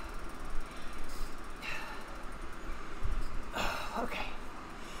 Okay.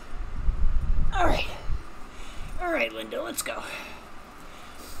 All right, Linda, let's go.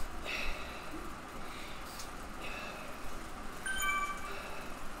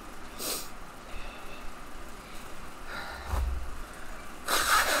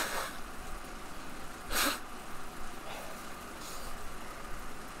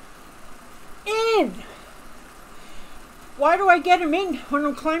 In! Why do I get him in when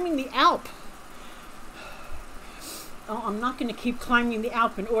I'm climbing the Alpe? Oh, I'm not going to keep climbing the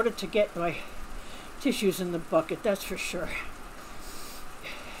Alpe in order to get my tissues in the bucket, that's for sure.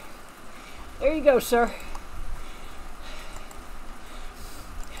 There you go, sir.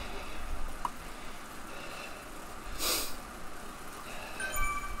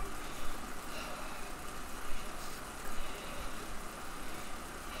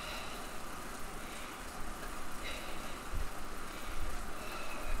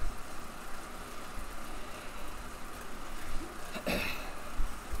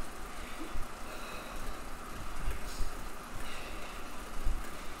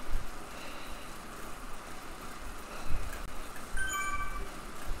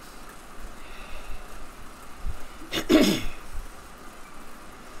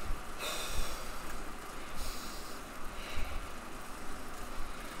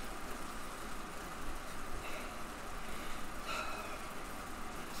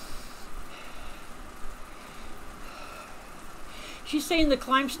 She's saying the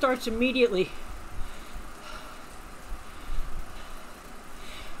climb starts immediately.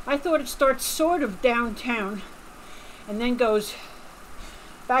 I thought it starts sort of downtown and then goes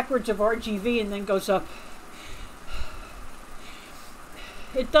backwards of RGV and then goes up.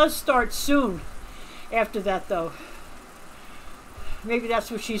 It does start soon after that, though. Maybe that's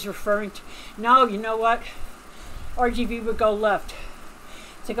what she's referring to. No, you know what? RGV would go left.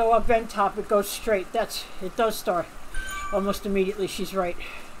 To go up Bend Top, it goes straight. It does start almost immediately. She's right.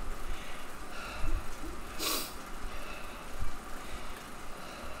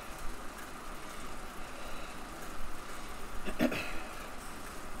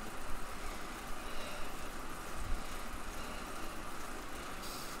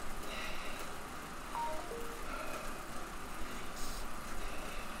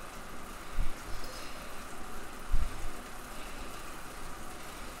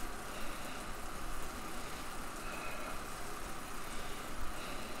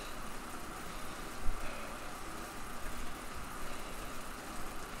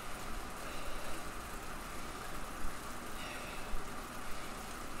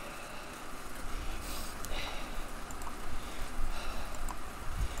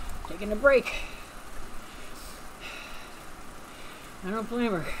 Taking a break. I don't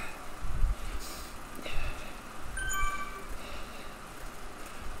blame her.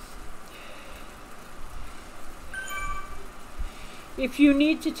 If you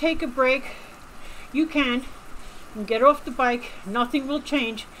need to take a break, you can. And get off the bike. Nothing will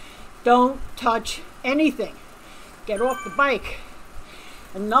change. Don't touch anything. Get off the bike.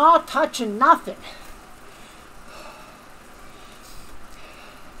 And not touching nothing.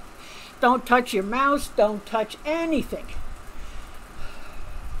 Don't touch your mouse. Don't touch anything.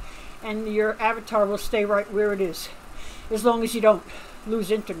 And your avatar will stay right where it is. As long as you don't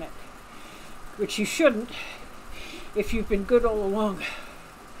lose internet. Which you shouldn't if you've been good all along.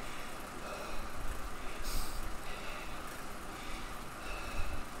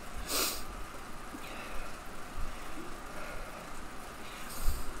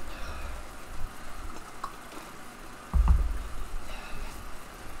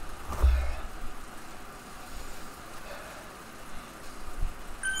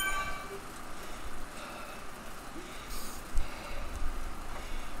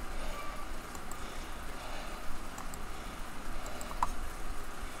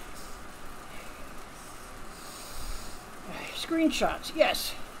 Screenshots,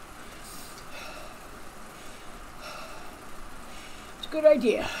 yes. It's a good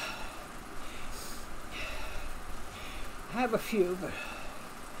idea. I have a few, but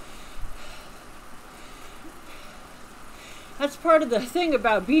that's part of the thing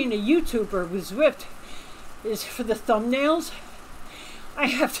about being a YouTuber with Zwift, is for the thumbnails. I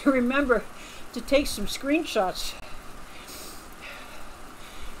have to remember to take some screenshots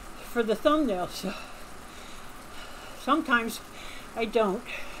for the thumbnails. So sometimes I don't,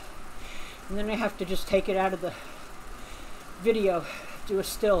 and then I have to just take it out of the video, do a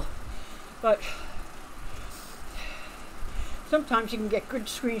still. But sometimes you can get good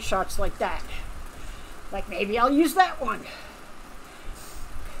screenshots like that. Like maybe I'll use that one.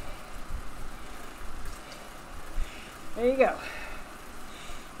 There you go.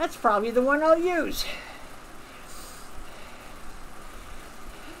 That's probably the one I'll use.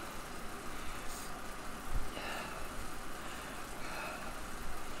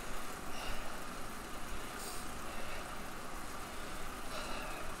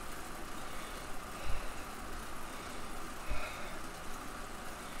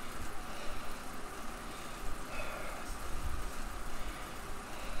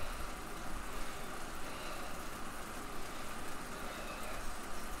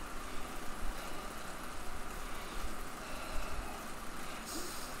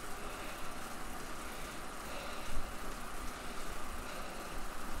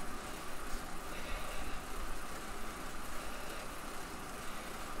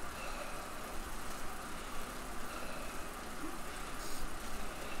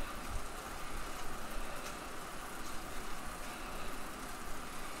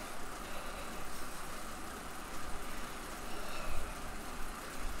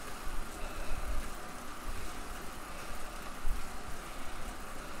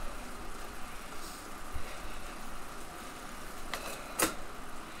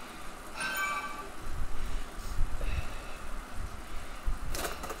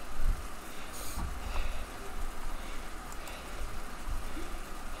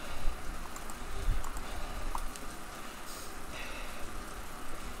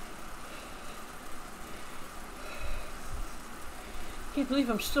 Can't believe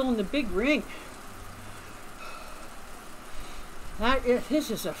I'm still in the big ring. This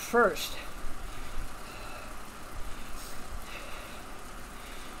is a first.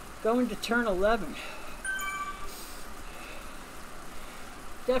 Going to turn 11.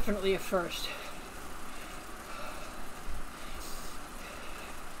 Definitely a first.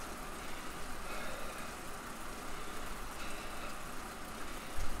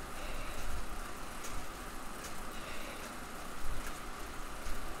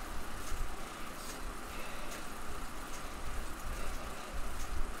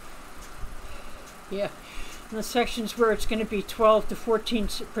 Yeah, in the sections where it's going to be 12 to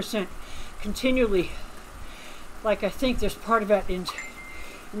 14% continually, like I think there's part of that in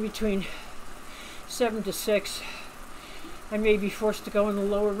between 7 to 6. I may be forced to go in the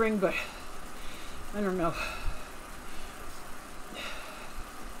lower ring, but I don't know.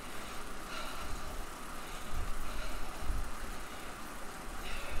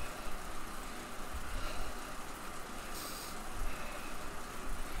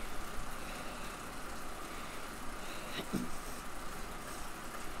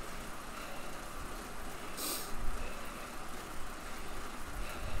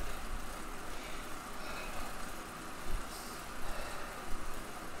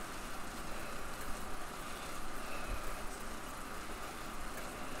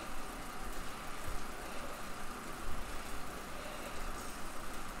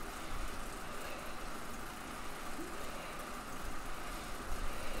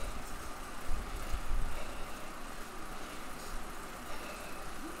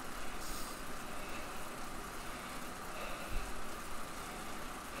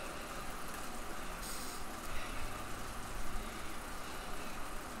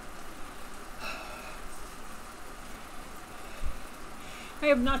 I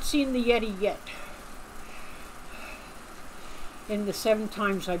have not seen the Yeti yet in the 7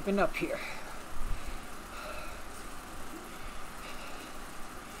 times I've been up here.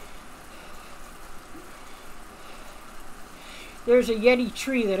 There's a Yeti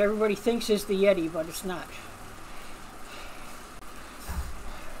tree that everybody thinks is the Yeti, but it's not.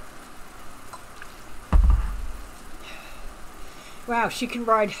 Wow, she can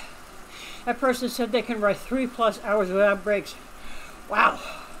ride. That person said they can ride 3+ hours without breaks. Wow.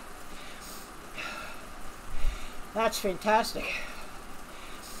 That's fantastic.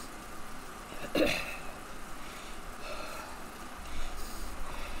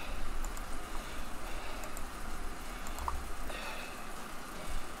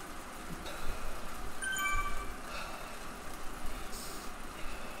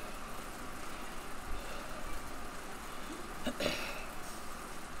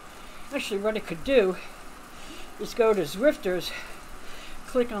 Actually, what I could do is go to Zwifters,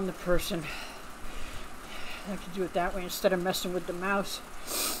 click on the person. I could do it that way instead of messing with the mouse.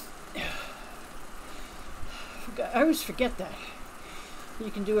 I always forget that.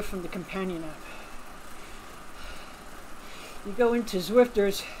 You can do it from the companion app. You go into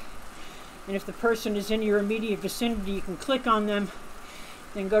Zwifters, and if the person is in your immediate vicinity, you can click on them,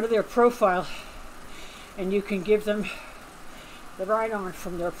 then go to their profile, and you can give them the ride on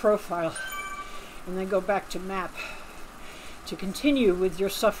from their profile, and then go back to map to continue with your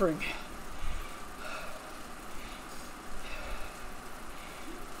suffering.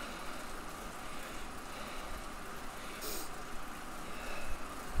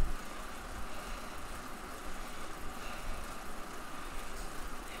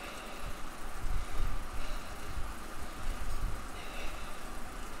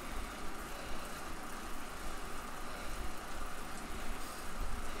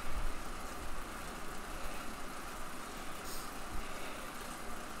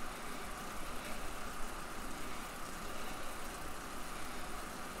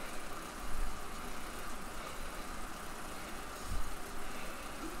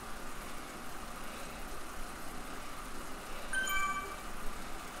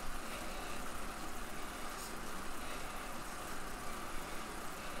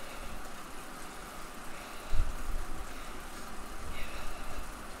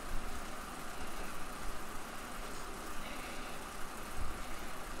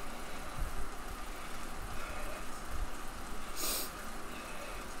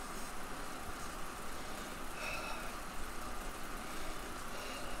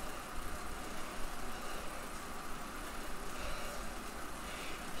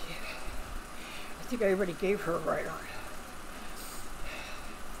 I think I already gave her a ride on.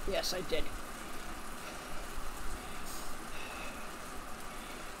 Yes, I did.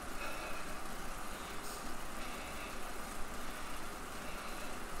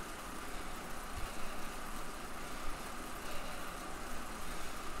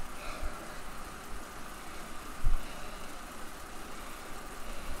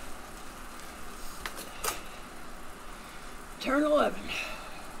 Turn 11.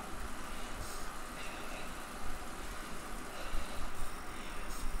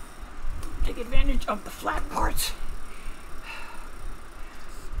 Take advantage of the flat parts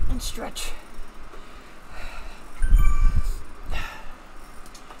and stretch.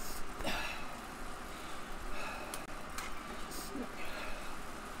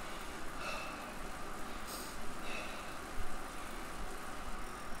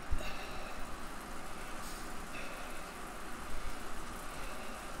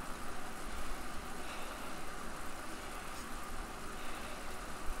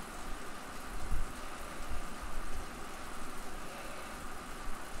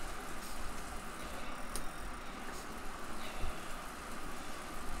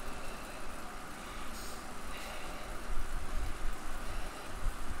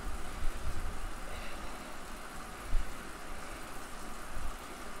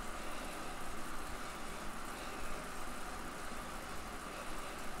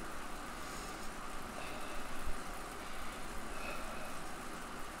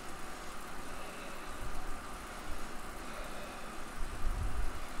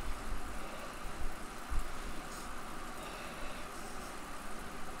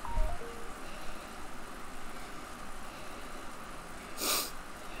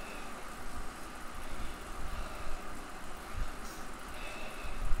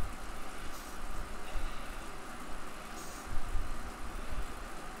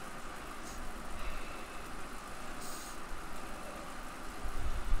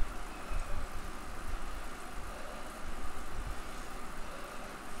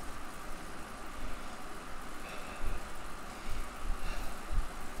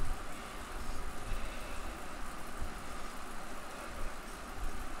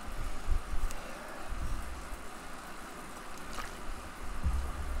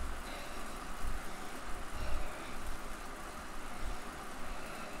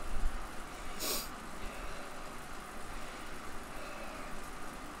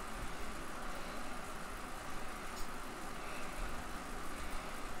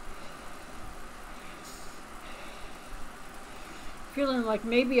 Feeling like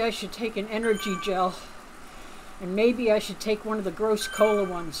maybe I should take an energy gel, and maybe I should take one of the gross cola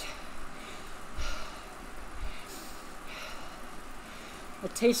ones.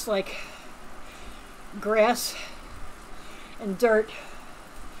 It tastes like grass and dirt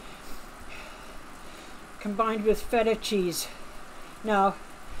combined with feta cheese. No,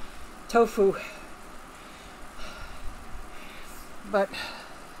 tofu. But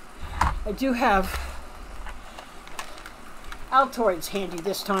I do have Altoids handy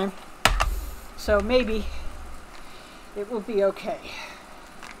this time, so maybe it will be okay.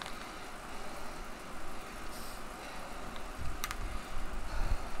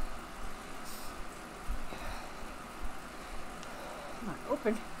 Not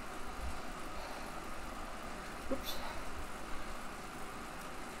open. Oops.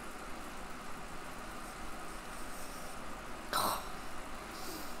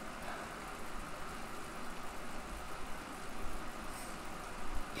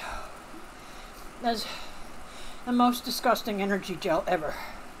 That's the most disgusting energy gel ever.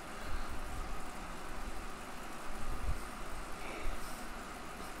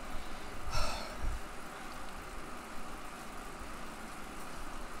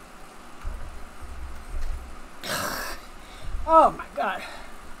 Oh my God.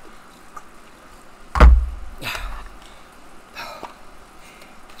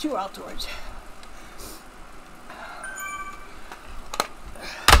 Two Altoids.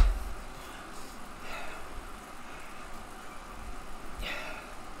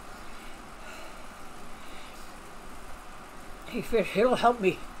 If it'll help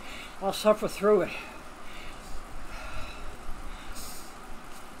me, I'll suffer through it.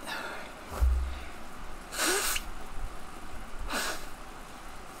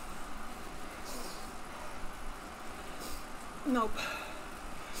 Nope.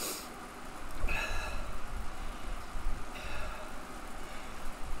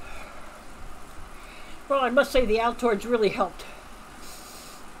 Well, I must say the Altoids really helped.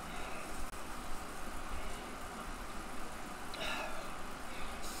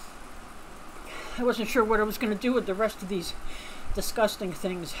 I wasn't sure what I was going to do with the rest of these disgusting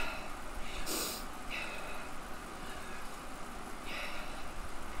things.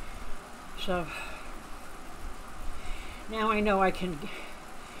 So now I know I can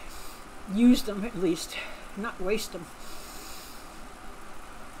use them at least, not waste them.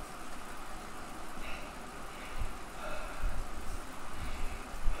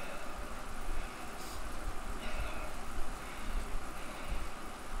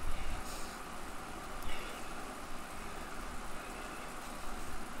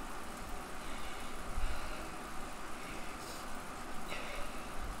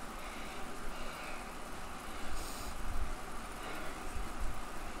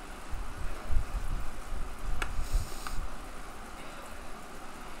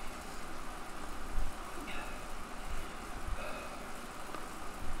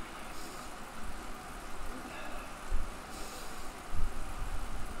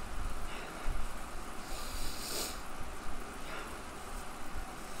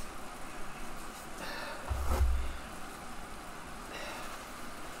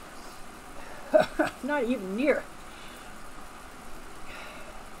 Not even near.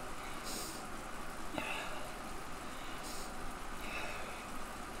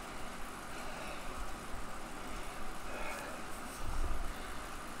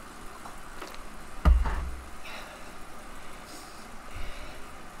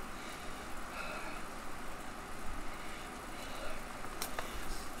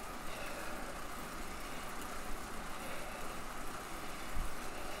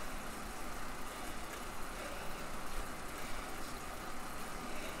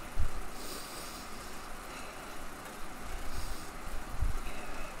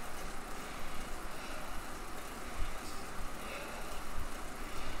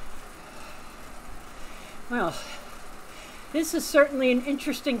 Well, this is certainly an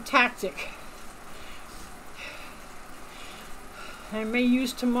interesting tactic I may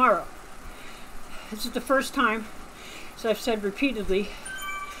use tomorrow. This is the first time, as I've said repeatedly,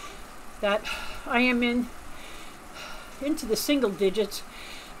 that I am into the single digits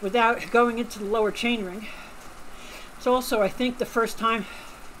without going into the lower chain ring. It's also, I think, the first time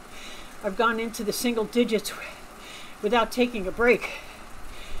I've gone into the single digits without taking a break.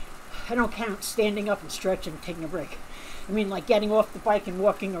 I don't count standing up and stretching, taking a break. I mean like getting off the bike and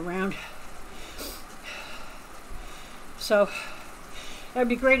walking around. So that'd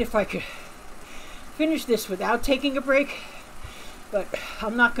be great if I could finish this without taking a break, but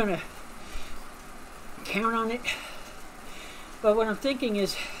I'm not going to count on it. But what I'm thinking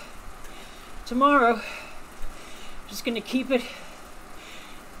is tomorrow, I'm just going to keep it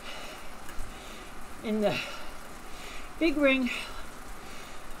in the big ring,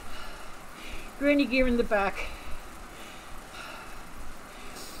 granny gear in the back.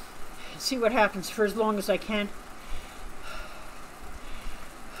 See what happens for as long as I can.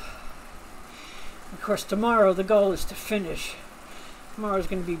 Of course, tomorrow the goal is to finish. Tomorrow's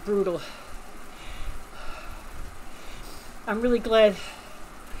going to be brutal. I'm really glad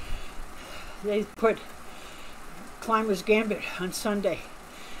they put Climber's Gambit on Sunday,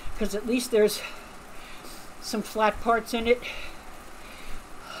 because at least there's some flat parts in it.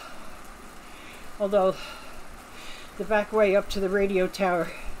 Although the back way up to the radio tower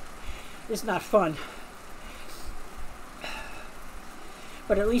is not fun.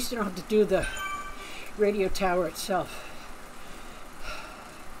 But at least you don't have to do the radio tower itself.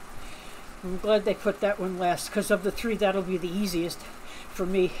 I'm glad they put that one last, because of the three, that'll be the easiest for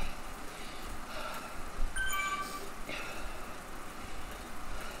me.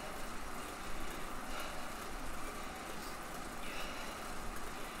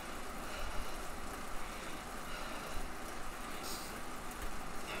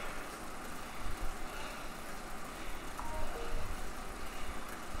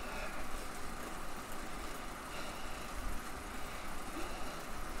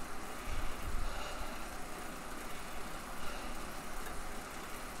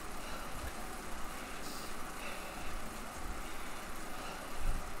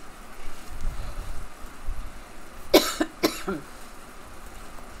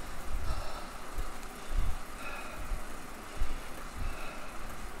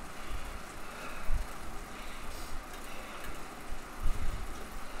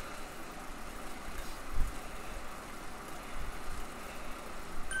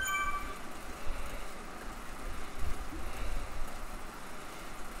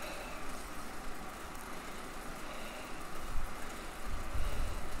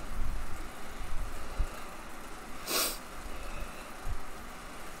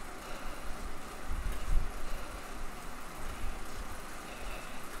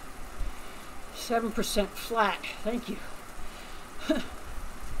 %7 flat. Thank you.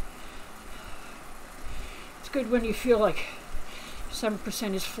 It's good when you feel like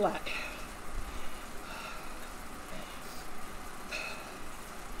 7% is flat.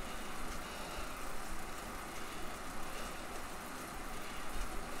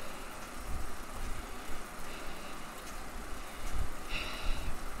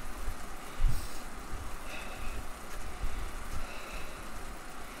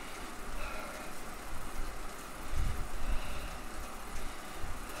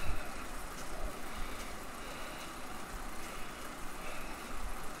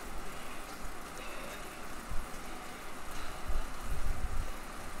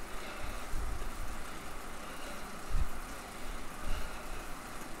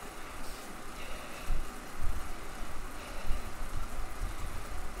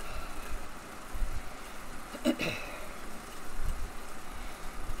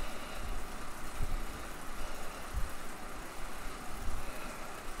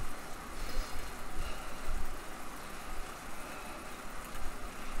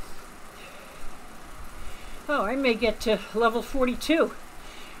 Oh, I may get to level 42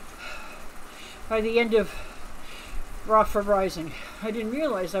 by the end of Rapha Rising. I didn't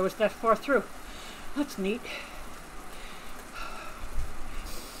realize I was that far through. That's neat.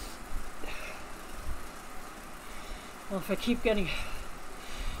 Well, if I keep getting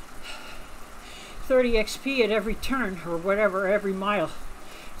 30 XP at every turn, or whatever, every mile,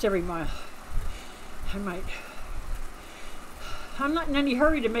 it's every mile, I might. I'm not in any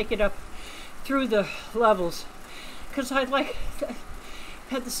hurry to make it up through the levels, because I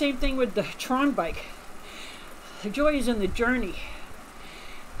had the same thing with the Tron bike. The joy is in the journey.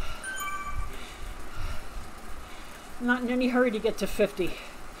 I'm not in any hurry to get to 50,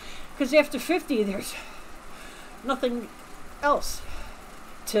 because after 50 there's nothing else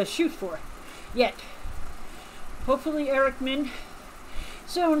to shoot for yet. Hopefully, Eric Min,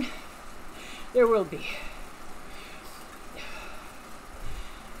 soon there will be.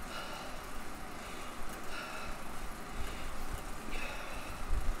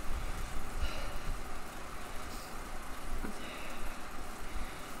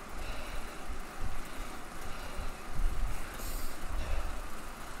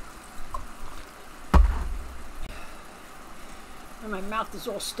 And my mouth is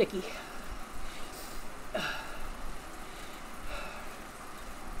all sticky.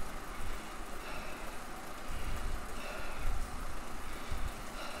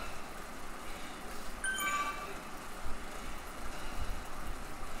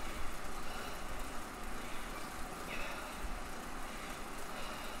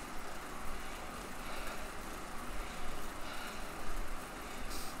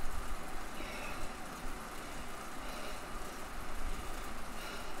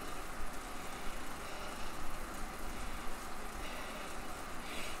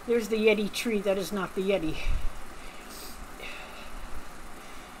 There's the Yeti tree. That is not the Yeti.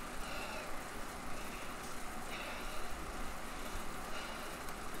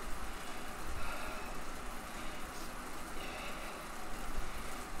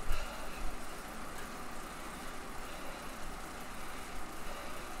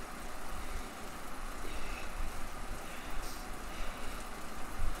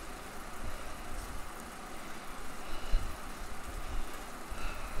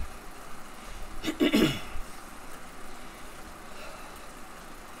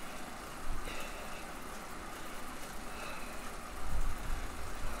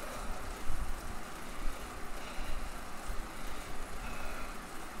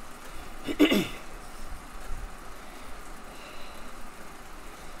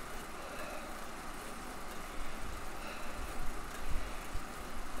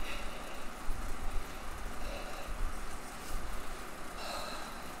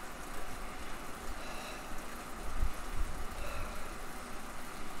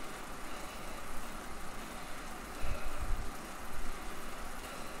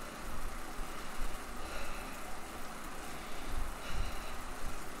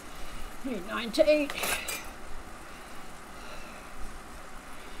 Okay, 9 to 8.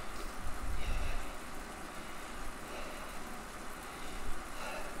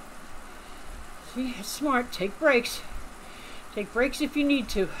 See, it's smart. Take breaks. Take breaks if you need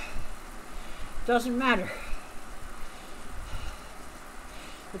to. Doesn't matter.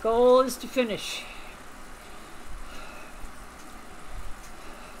 The goal is to finish.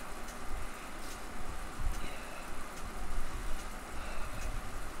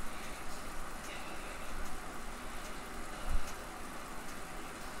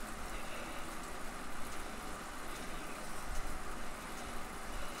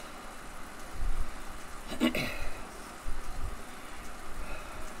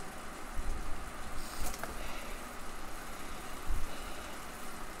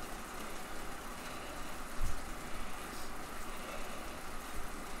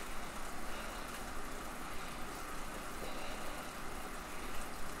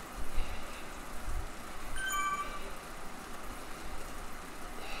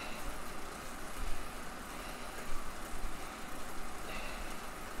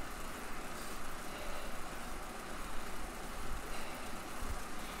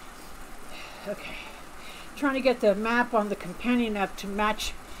 Okay, trying to get the map on the companion app to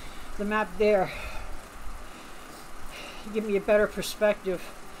match the map there. Give me a better perspective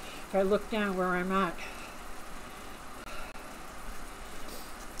if I look down where I'm at.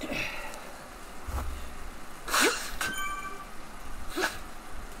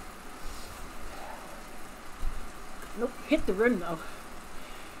 Nope, hit the rim though.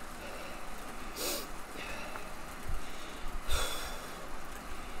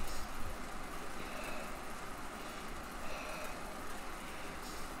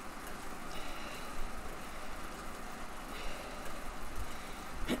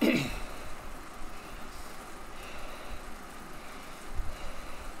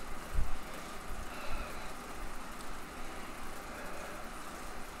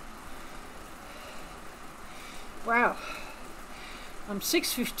 Wow, I'm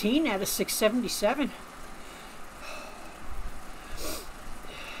 615 out of 677.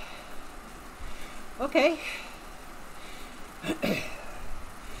 Okay.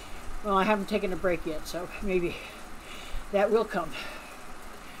 Well, I haven't taken a break yet, so maybe that will come.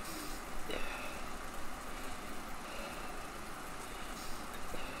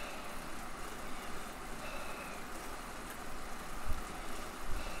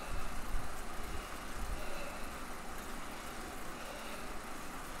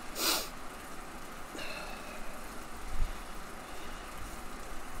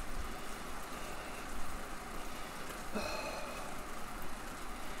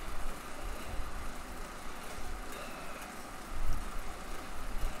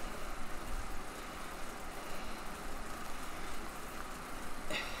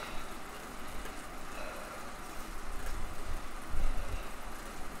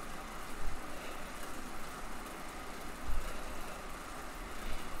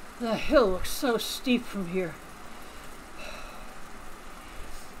 The hill looks so steep from here.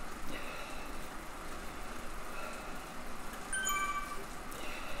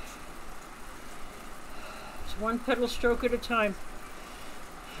 It's one pedal stroke at a time.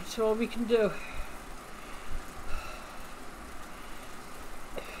 That's all we can do.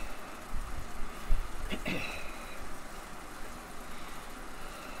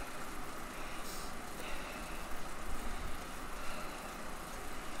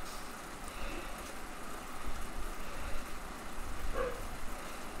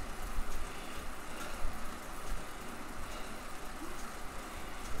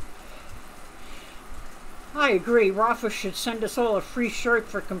 I agree. Rapha should send us all a free shirt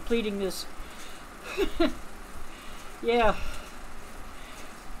for completing this. Yeah.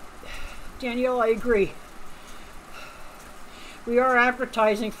 Danielle, I agree. We are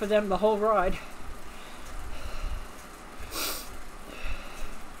advertising for them the whole ride.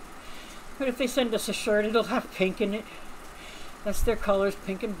 But if they send us a shirt, it'll have pink in it. That's their colors,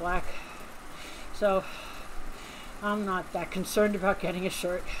 pink and black. So I'm not that concerned about getting a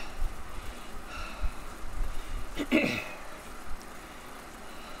shirt.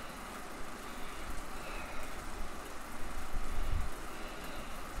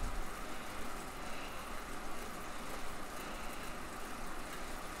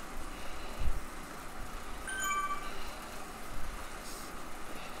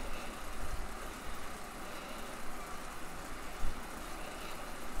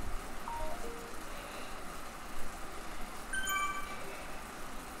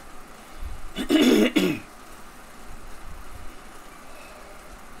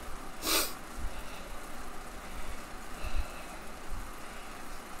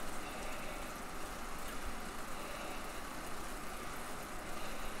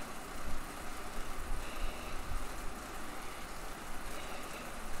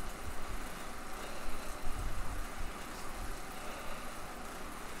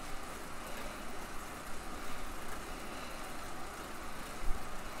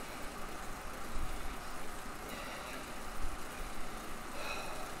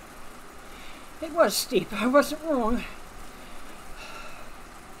 It was steep. I wasn't wrong.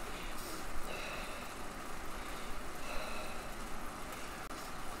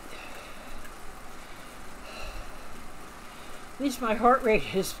 At least my heart rate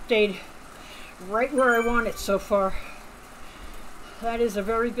has stayed right where I want it so far. That is a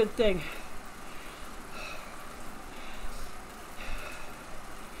very good thing.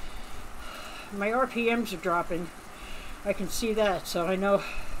 My RPMs are dropping. I can see that, so I know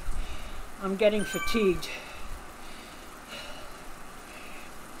I'm getting fatigued.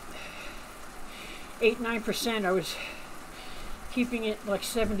 8-9%. I was keeping it like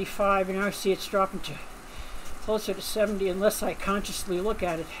 75, and now I see it's dropping to closer to 70 unless I consciously look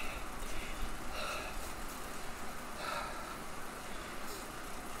at it.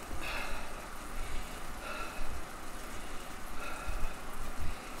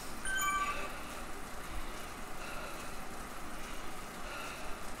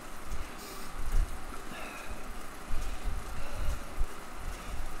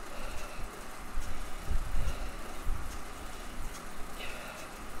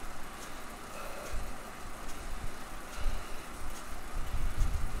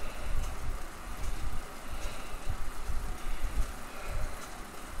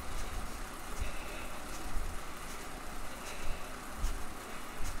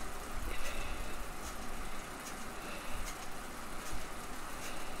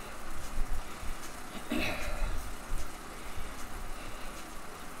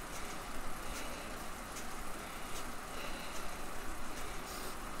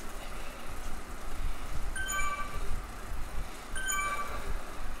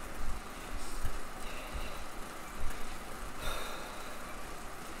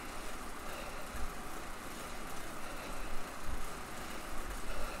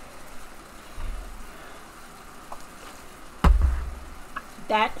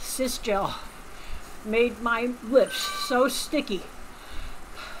 That cyst gel made my lips so sticky.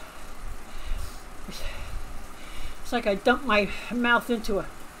 It's like I dumped my mouth into a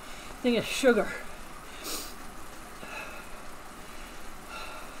thing of sugar.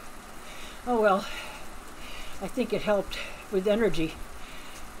 Oh well, I think it helped with energy.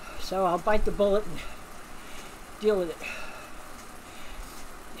 So I'll bite the bullet and deal with it.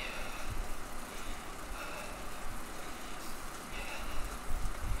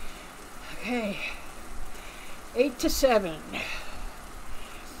 Okay, 8 to 7.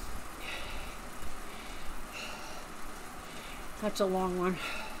 That's a long one.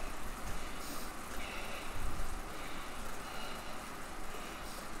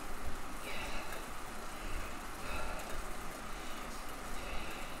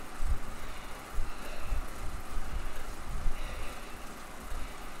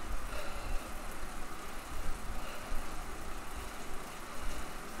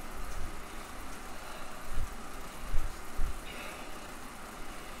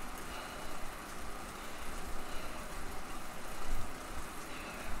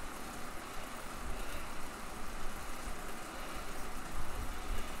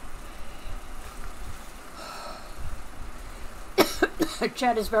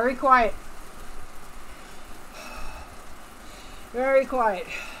 Chat is very quiet. Very quiet.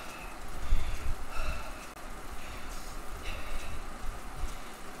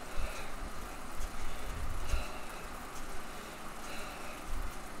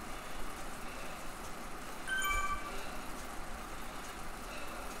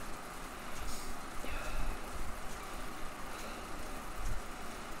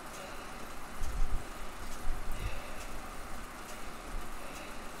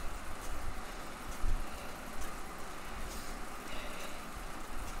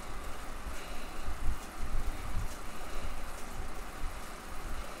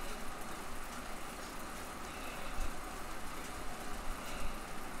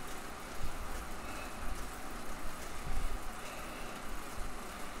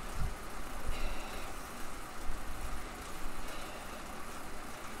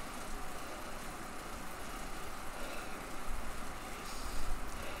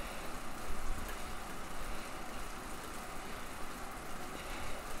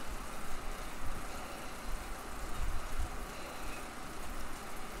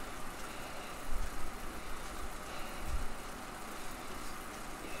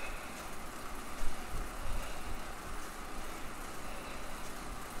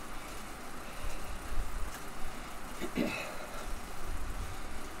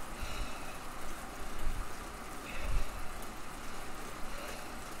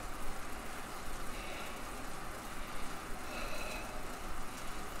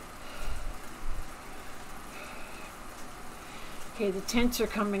 Okay, the tents are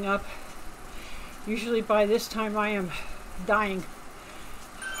coming up. Usually by this time I am dying.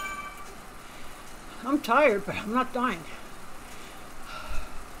 I'm tired, but I'm not dying.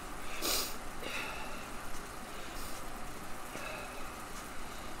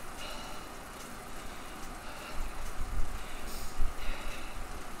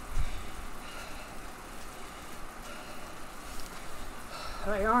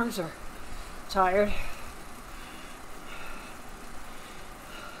 My arms are tired.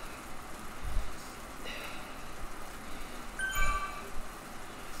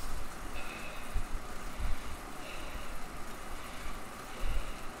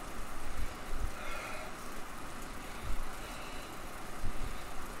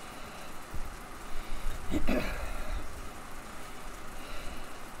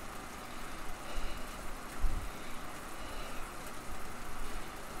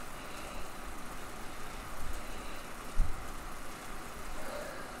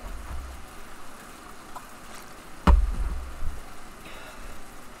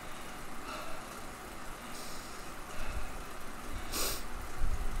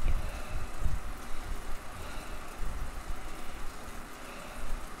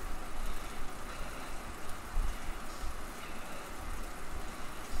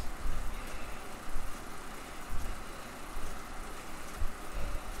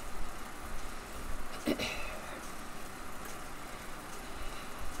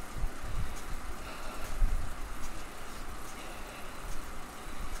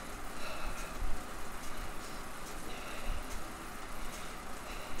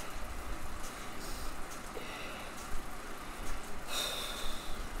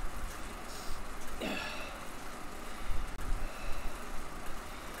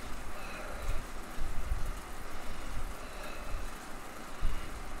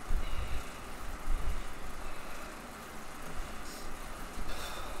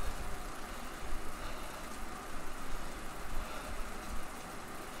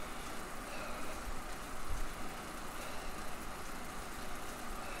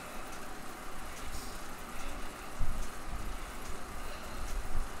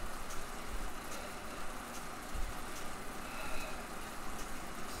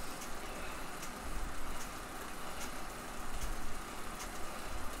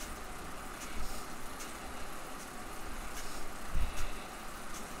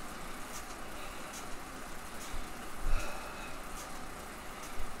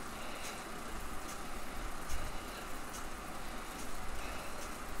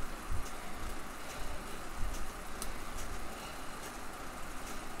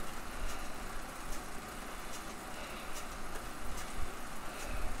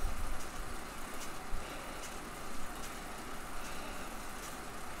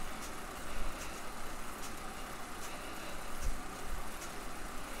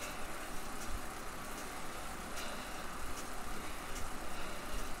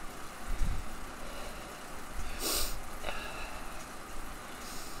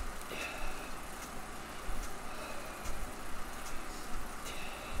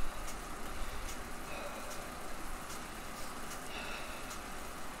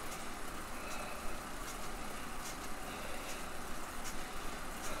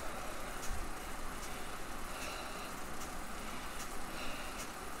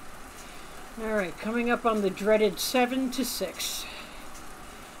 All right, coming up on the dreaded 7 to 6.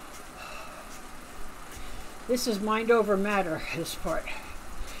 This is mind over matter, this part.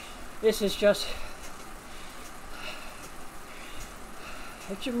 This is just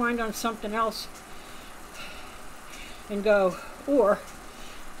put your mind on something else and go, or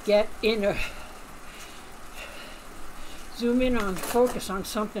get in a zoom in on, focus on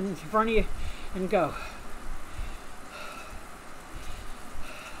something in front of you and go.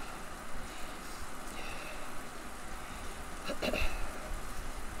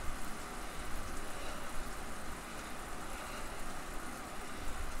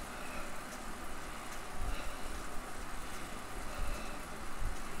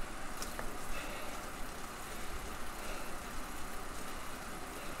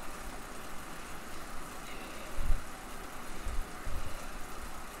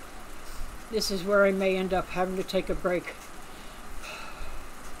 This is where I may end up having to take a break.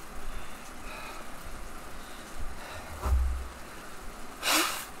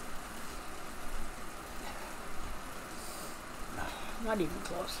 Not even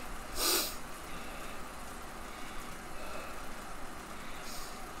close.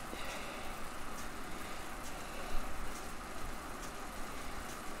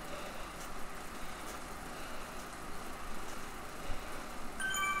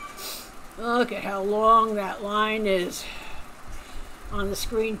 Look at how long that line is. on the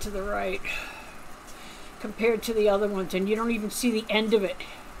screen to the right compared to the other ones, and you don't even see the end of it.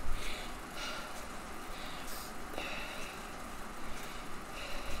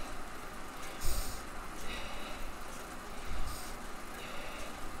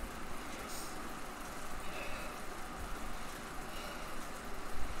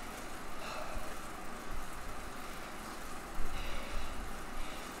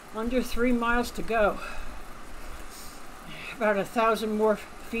 Under 3 miles to go. About 1,000 more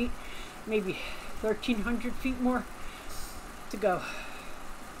feet, maybe 1,300 feet more to go.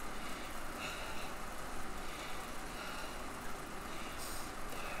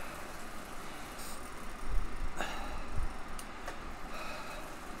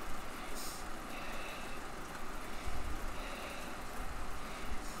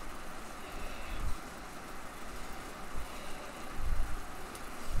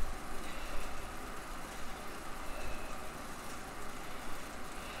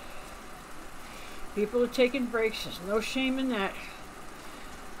 People are taking breaks. There's no shame in that.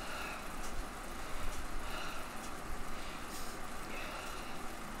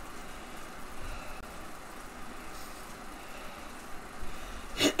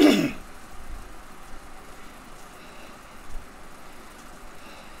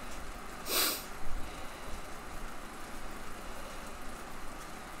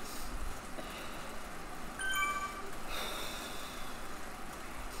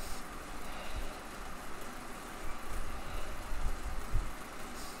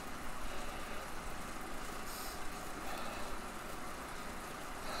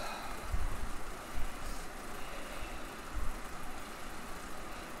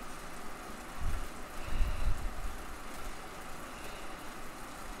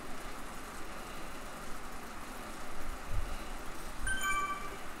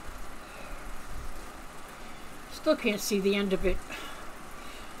 Still can't see the end of it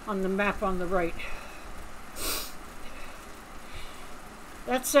on the map on the right.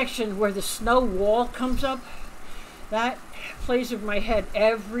 That section where the snow wall comes up, that plays with my head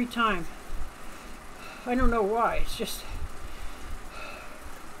every time. I don't know why. It's just,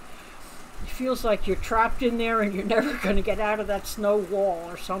 it feels like you're trapped in there and you're never going to get out of that snow wall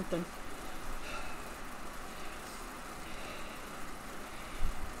or something.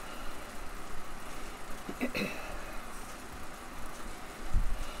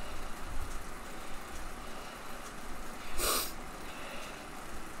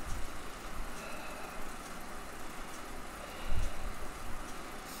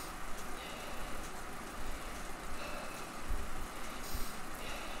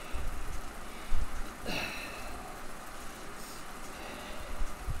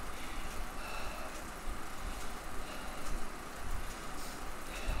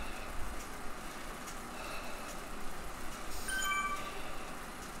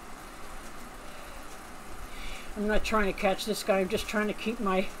 I'm not trying to catch this guy, I'm just trying to keep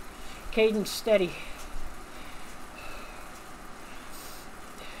my cadence steady.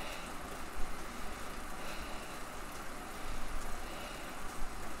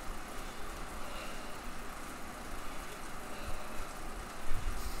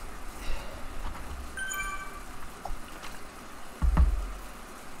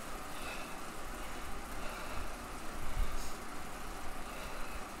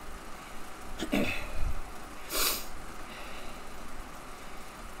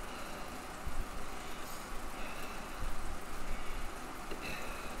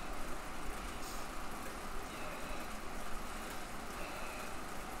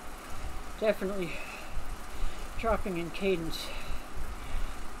 Definitely dropping in cadence.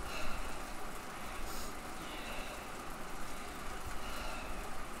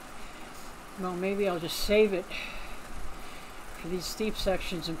 Well, maybe I'll just save it for these steep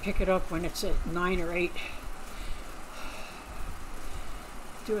sections and pick it up when it's at 9 or 8.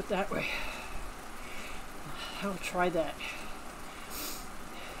 Do it that way. I'll try that.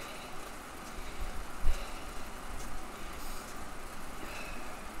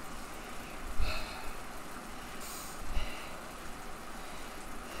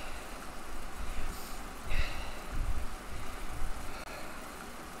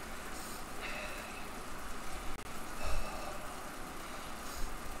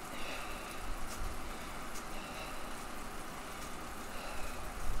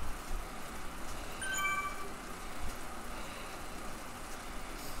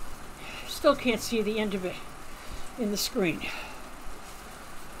 Still can't see the end of it in the screen.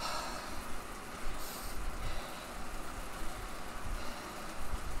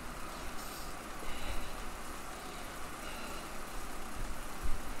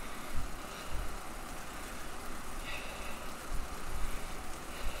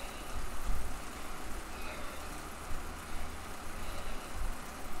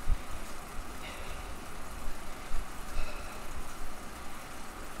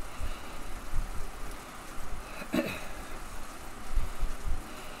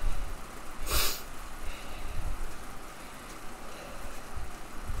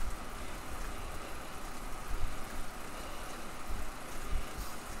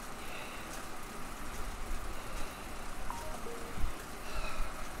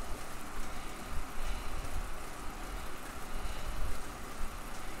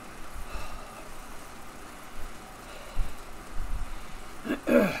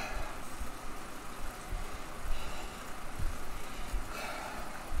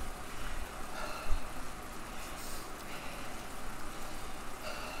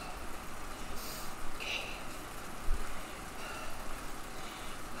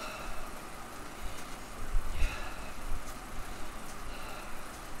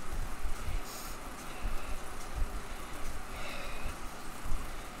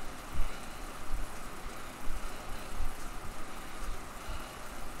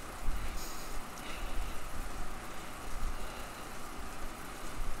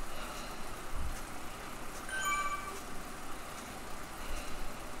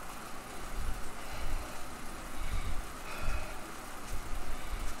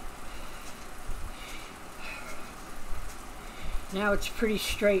 Now it's pretty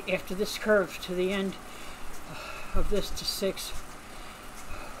straight after this curve to the end of this to 6.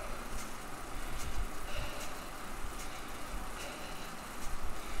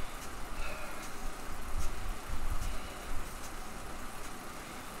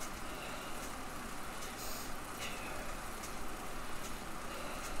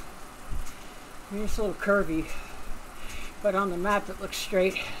 It's a little curvy, but on the map it looks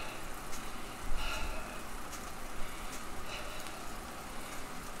straight.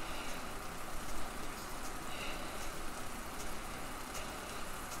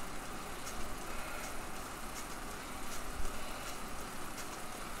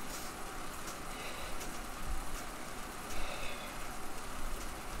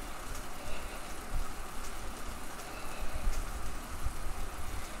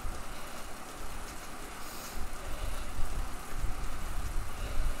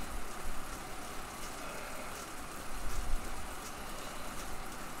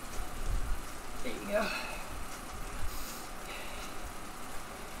 There you go.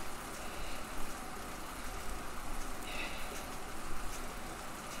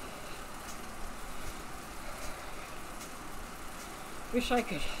 Wish I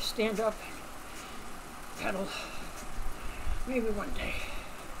could stand up and pedal. Maybe one day.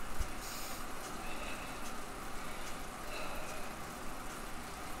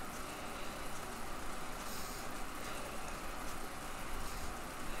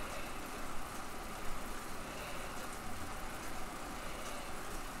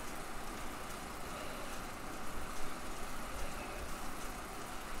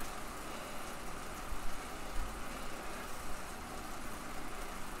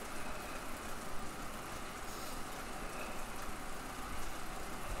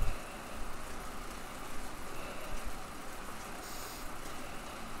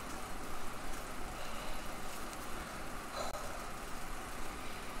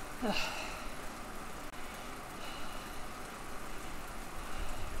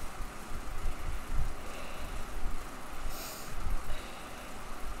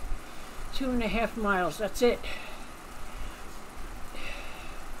 Two and a half miles, that's it.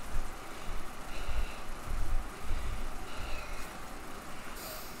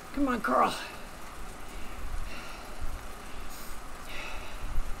 Come on, Carl.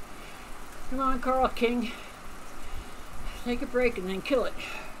 Come on, Carl King. Take a break and then kill it.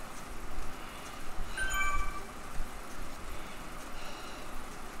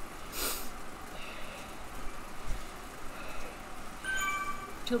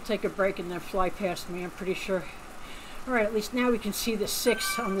 He'll take a break and then fly past me, I'm pretty sure. Alright, at least now we can see the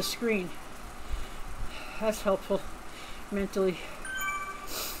 6 on the screen. That's helpful mentally.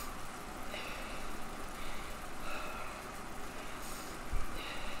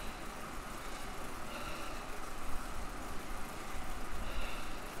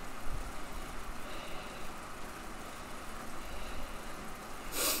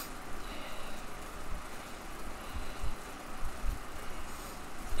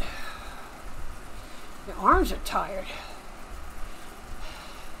 The arms are tired.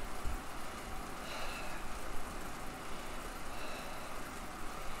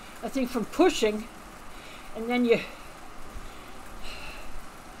 I think from pushing, and then you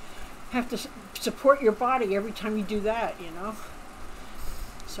have to support your body every time you do that, you know?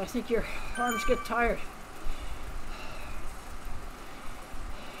 So I think your arms get tired.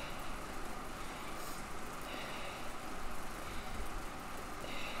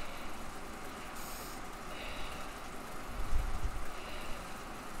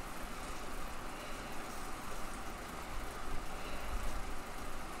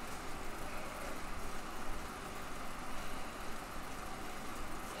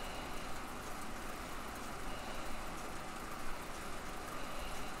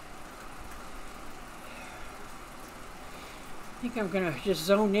 I think I'm gonna just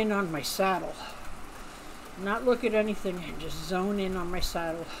zone in on my saddle. Not look at anything and just zone in on my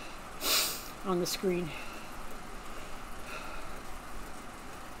saddle on the screen.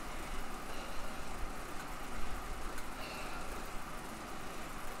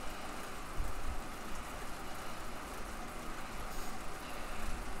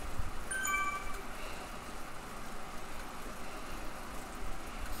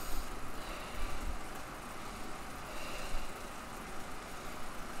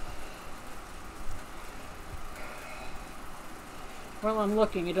 Well, I'm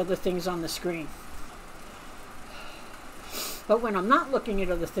looking at other things on the screen. But when I'm not looking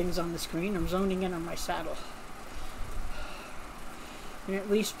at other things on the screen, I'm zoning in on my saddle. And at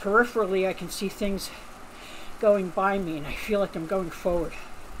least peripherally, I can see things going by me, and I feel like I'm going forward.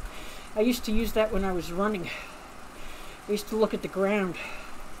 I used to use that when I was running. I used to look at the ground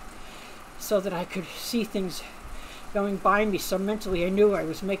so that I could see things going by me, so mentally I knew I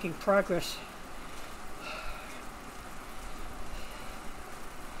was making progress.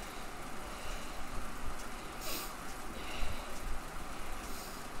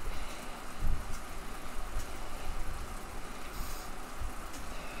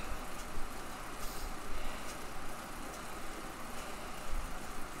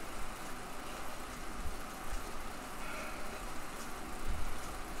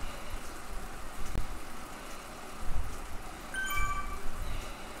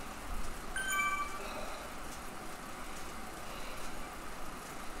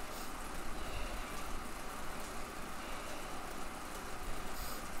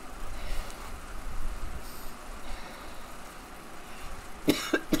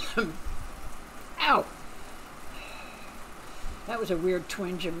 Ow! That was a weird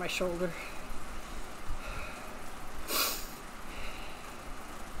twinge in my shoulder.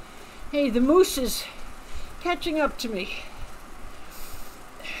 Hey, the moose is catching up to me.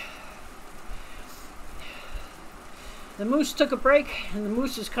 The moose took a break, and the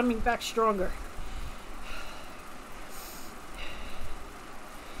moose is coming back stronger.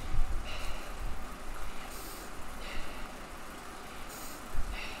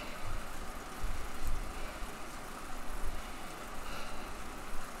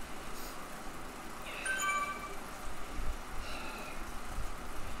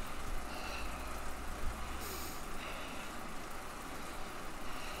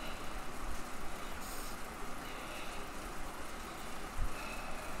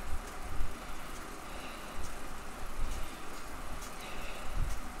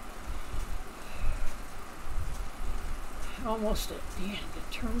 Almost at the end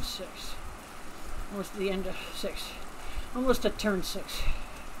of turn 6. Almost at the end of 6. Almost at turn 6.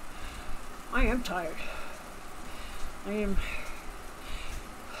 I am tired. I am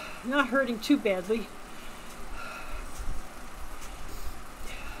not hurting too badly.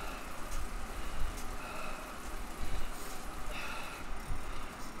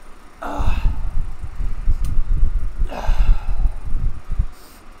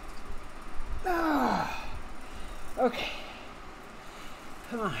 Okay.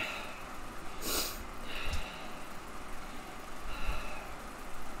 Come on.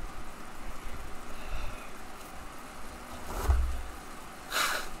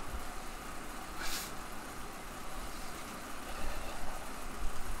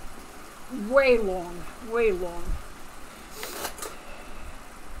 Way long, way long.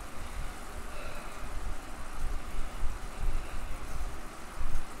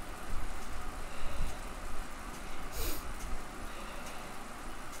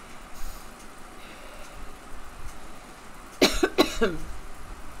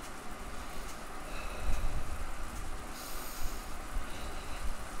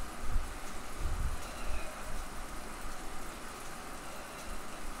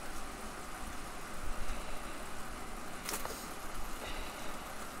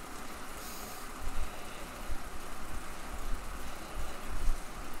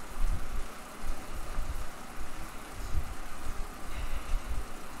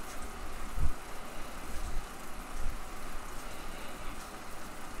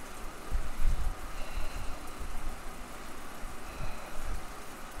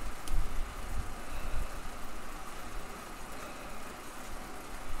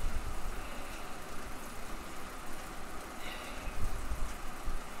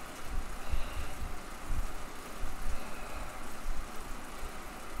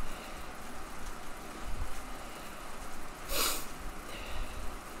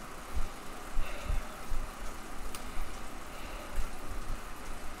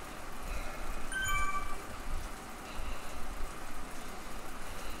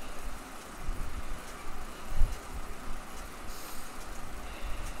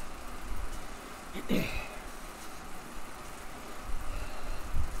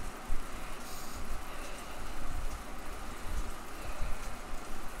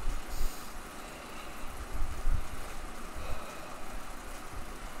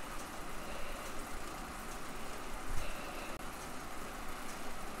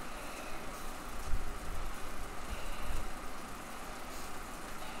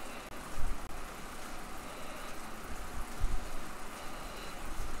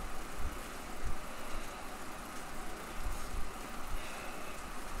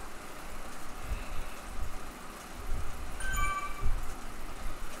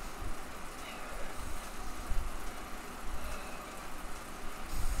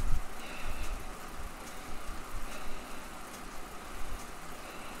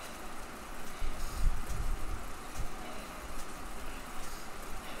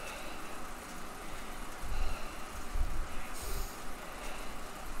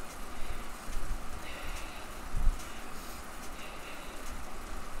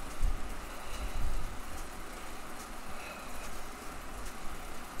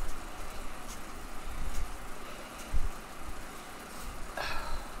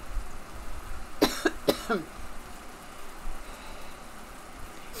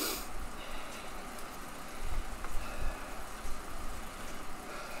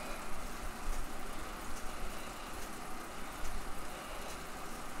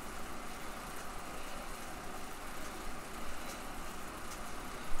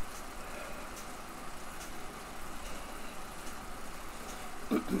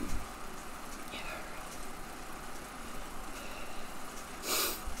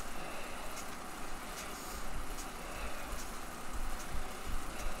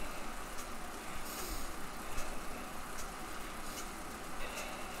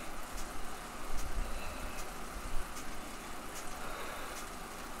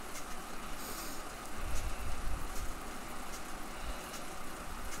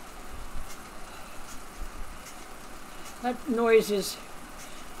 That noise is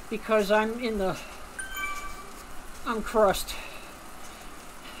because I'm crossed.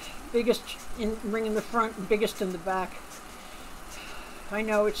 Biggest ring in the front and biggest in the back. I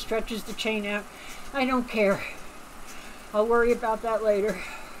know it stretches the chain out. I don't care. I'll worry about that later.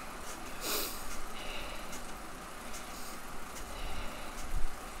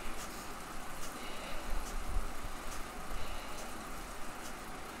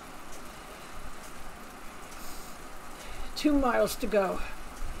 Two miles to go.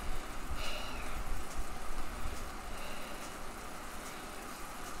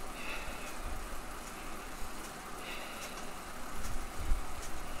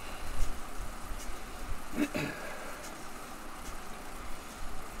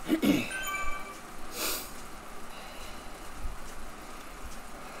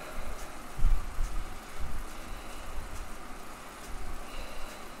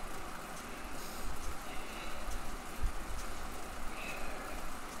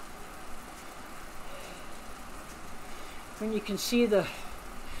 When you can see the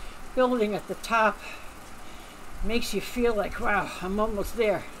building at the top, it makes you feel like, wow, I'm almost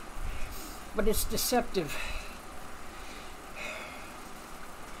there. But it's deceptive.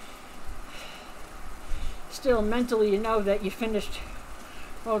 Still, mentally, you know that you finished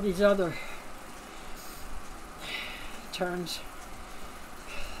all these other turns.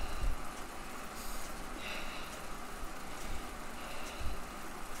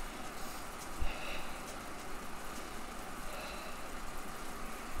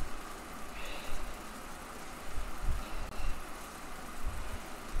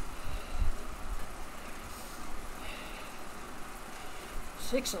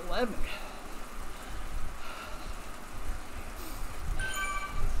 $6.11.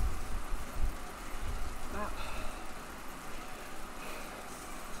 Wow.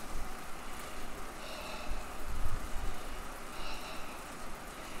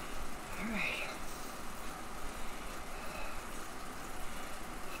 All right.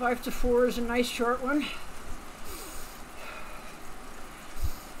 5 to 4 is a nice short one.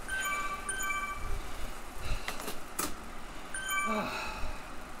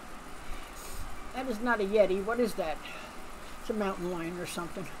 That is not a Yeti. What is that? It's a mountain lion or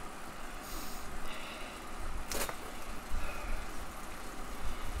something.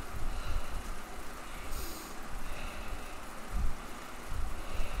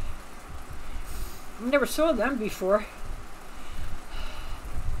 I never saw them before.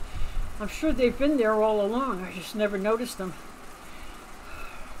 I'm sure they've been there all along. I just never noticed them.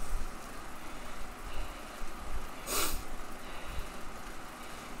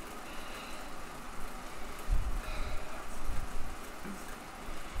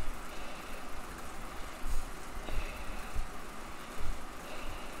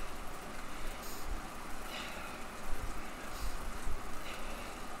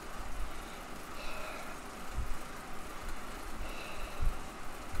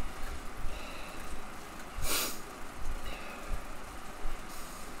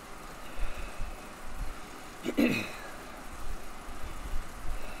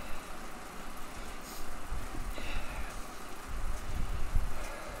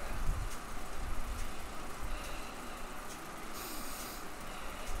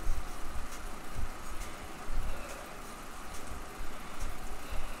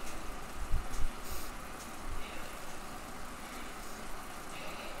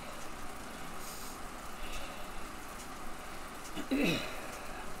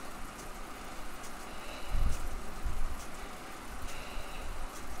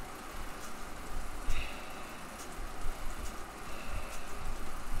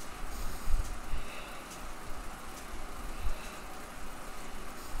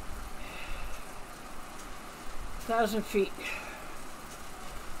 Thousand feet.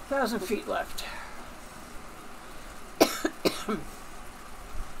 1,000 feet left.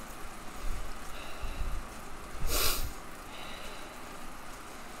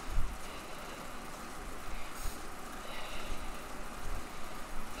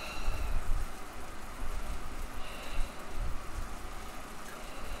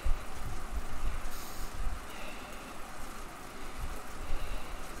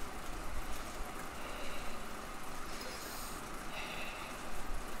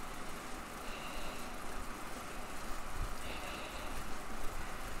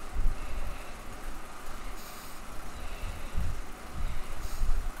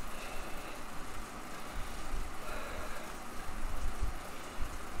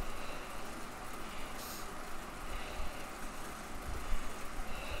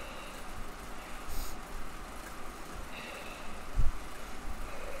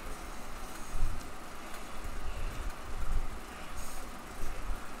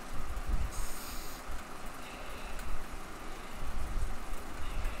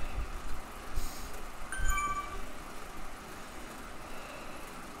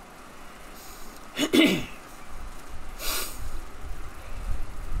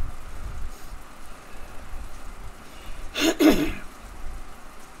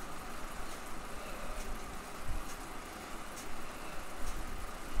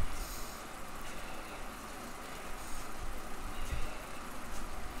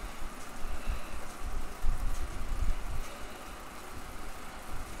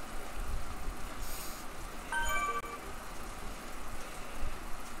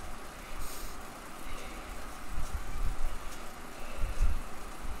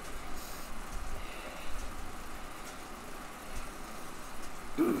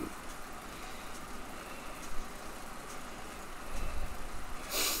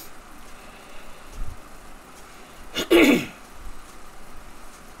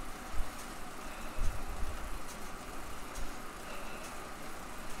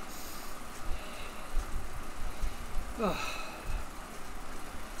 Oh.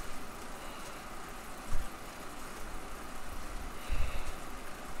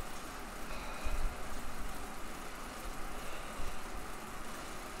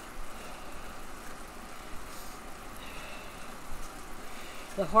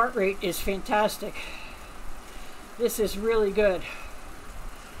 The heart rate is fantastic. This is really good.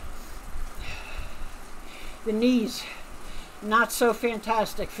 The knees, not so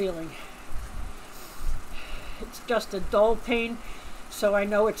fantastic feeling. It's just a dull pain, so I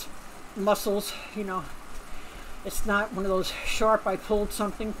know it's muscles, you know. It's not one of those sharp, I pulled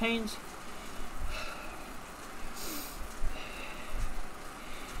something pains.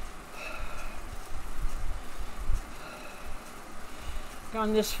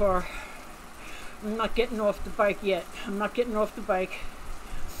 Gone this far. I'm not getting off the bike yet. I'm not getting off the bike,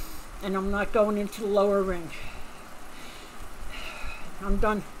 and I'm not going into the lower ring. I'm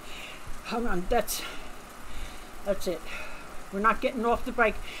done. That's it. We're not getting off the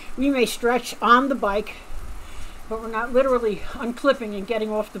bike. We may stretch on the bike, but we're not literally unclipping and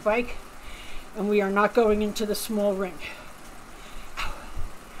getting off the bike, and we are not going into the small ring. Ow.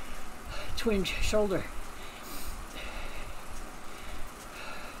 Twinge, shoulder.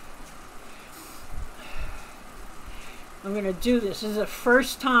 I'm going to do this. This is the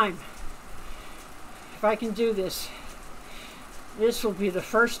first time. If I can do this, this will be the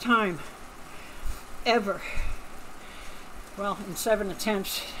first time ever, well, in 7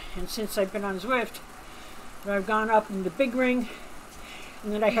 attempts, and since I've been on Zwift, that I've gone up in the big ring,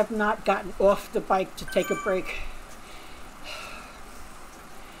 and that I have not gotten off the bike to take a break.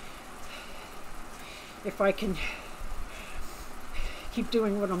 If I can keep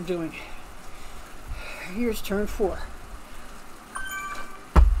doing what I'm doing. Here's turn 4.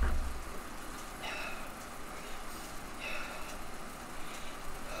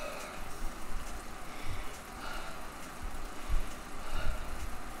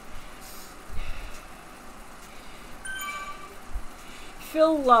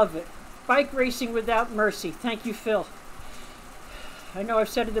 Phil Lovett, bike racing without mercy. Thank you, Phil. I know I've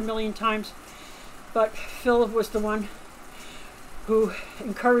said it a million times, but Phil was the one who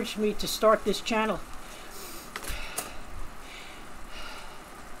encouraged me to start this channel.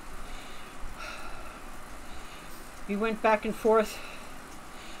 We went back and forth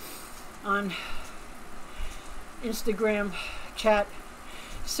on Instagram chat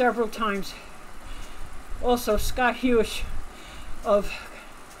several times. Also, Scott Hewish of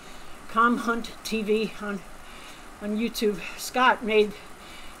Com Hunt TV on YouTube. Scott made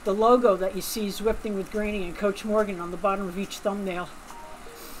the logo that you see Zwifting with Granny and Coach Morgan on the bottom of each thumbnail.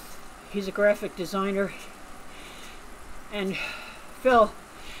 He's a graphic designer, and Phil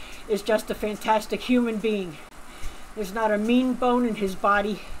is just a fantastic human being. There's not a mean bone in his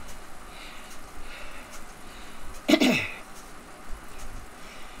body.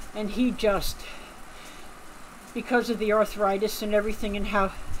 And he just, because of the arthritis and everything, and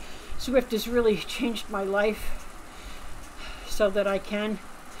how Zwift has really changed my life so that I can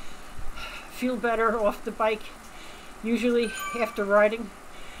feel better off the bike. Usually after riding,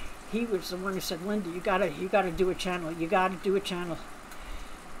 he was the one who said, "Linda, you gotta do a channel. You gotta do a channel."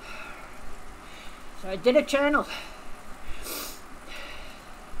 So I did a channel.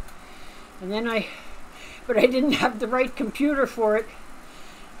 And then but I didn't have the right computer for it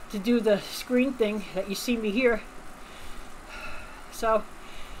to do the screen thing that you see me here. So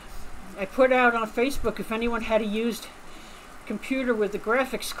I put out on Facebook if anyone had a used computer with a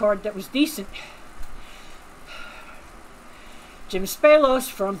graphics card that was decent. Jim Spalos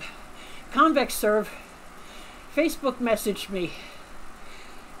from Convex Serve Facebook messaged me.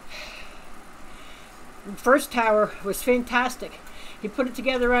 The first tower was fantastic. He put it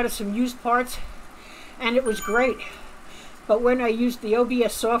together out of some used parts, and it was great. But when I used the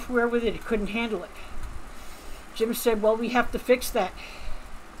OBS software with it, it couldn't handle it. Jim said, well, we have to fix that.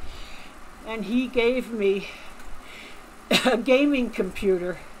 And he gave me a gaming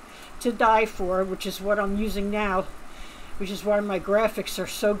computer to die for, which is what I'm using now, which is why my graphics are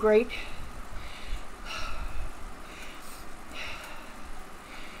so great.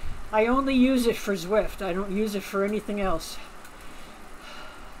 I only use it for Zwift. I don't use it for anything else.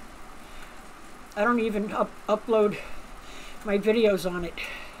 I don't even upload my videos on it.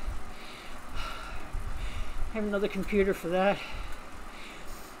 I have another computer for that.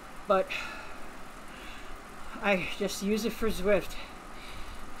 But I just use it for Zwift.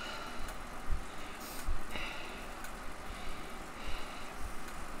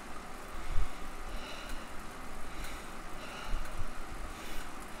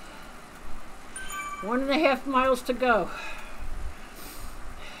 One and a half miles to go.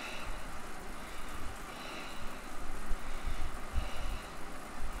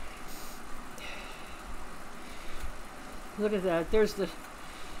 Look at that. There's the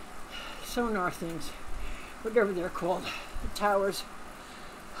sonar things. Whatever they're called. The towers.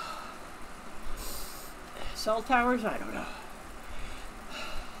 Cell towers? I don't know.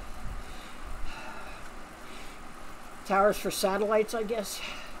 Towers for satellites, I guess.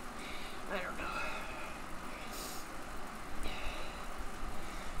 I don't know.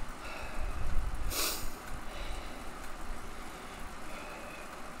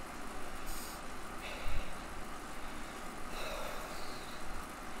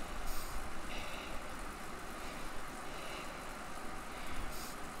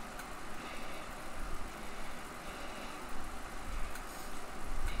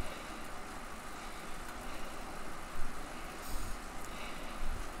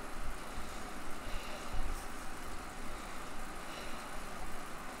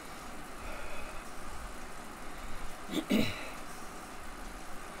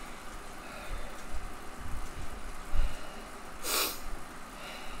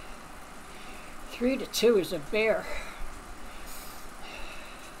 Three to two is a bear.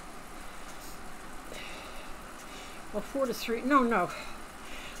 Well, 4 to 3. No,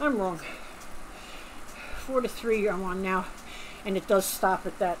 I'm wrong. 4 to 3 I'm on now, and it does stop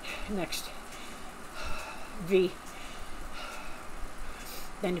at that next V.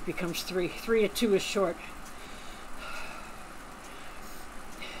 Then it becomes 3. 3 to 2 is short.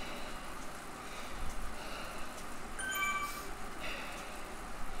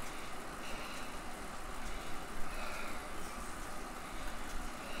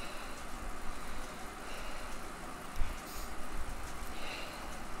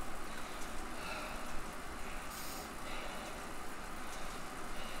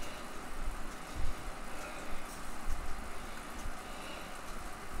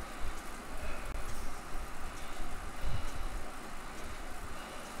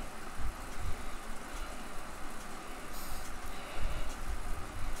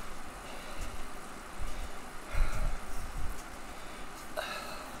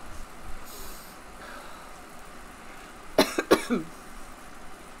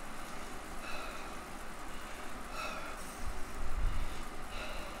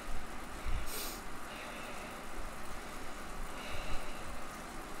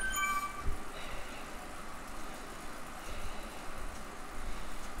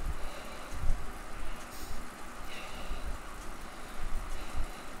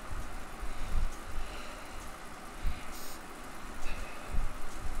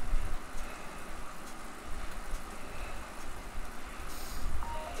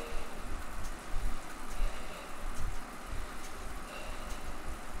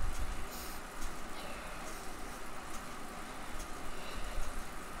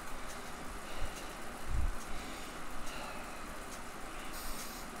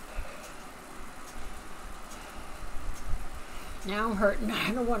 Now I'm hurting.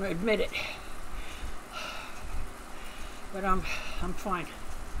 I don't want to admit it, but I'm fine.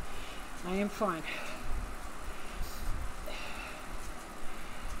 I am fine.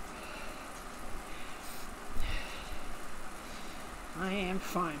 I am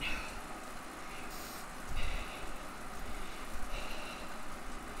fine.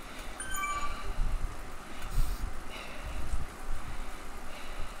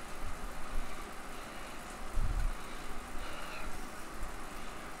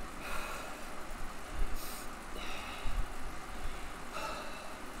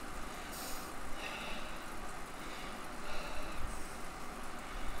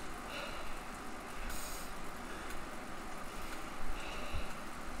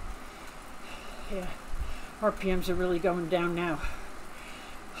 Yeah, RPMs are really going down now.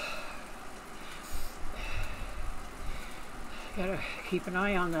 Gotta keep an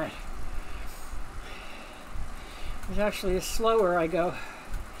eye on that. Because actually, the slower I go,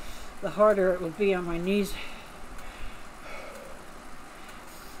 the harder it will be on my knees.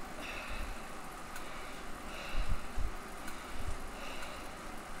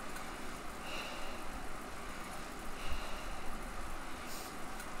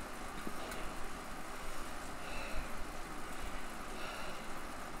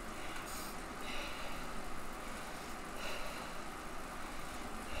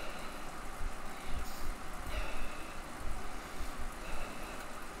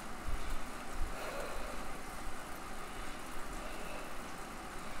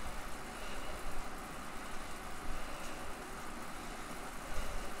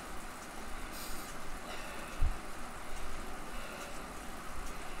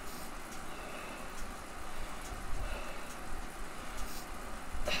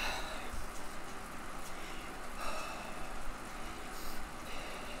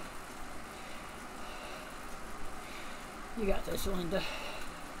 You got this, Linda.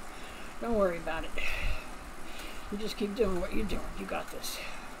 Don't worry about it. You just keep doing what you're doing. You got this.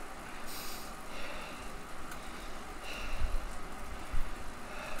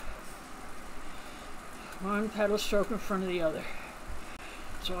 One pedal stroke in front of the other.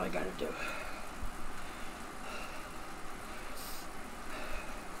 That's all I gotta do.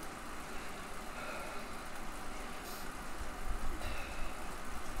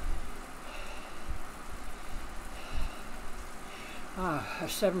 A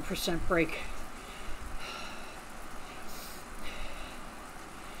 7% break.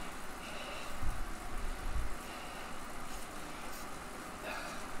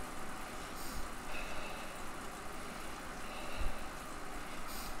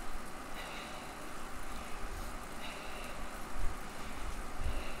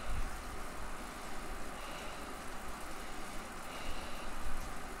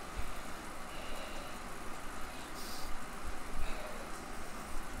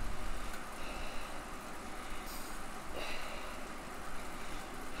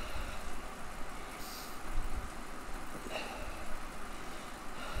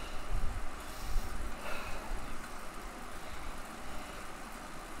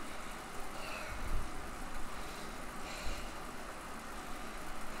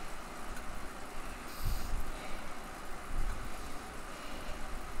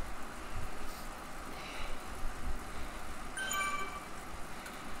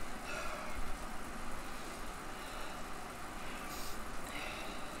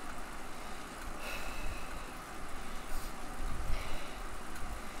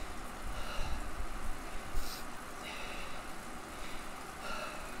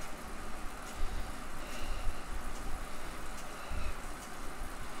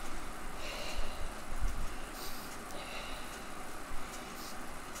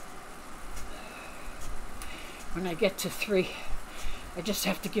 When I get to 3, I just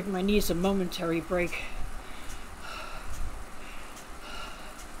have to give my knees a momentary break.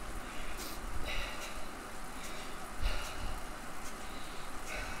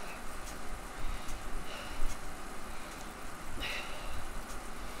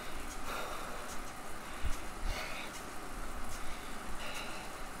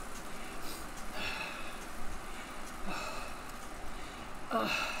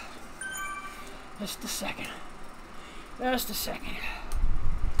 Just a second. Just a second.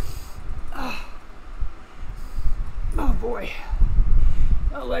 Oh boy.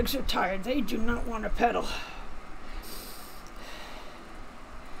 My legs are tired. They do not want to pedal.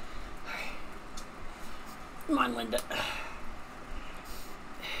 Come on, Linda.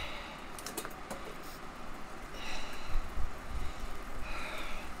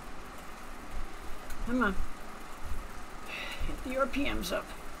 Come on. Get the RPMs up.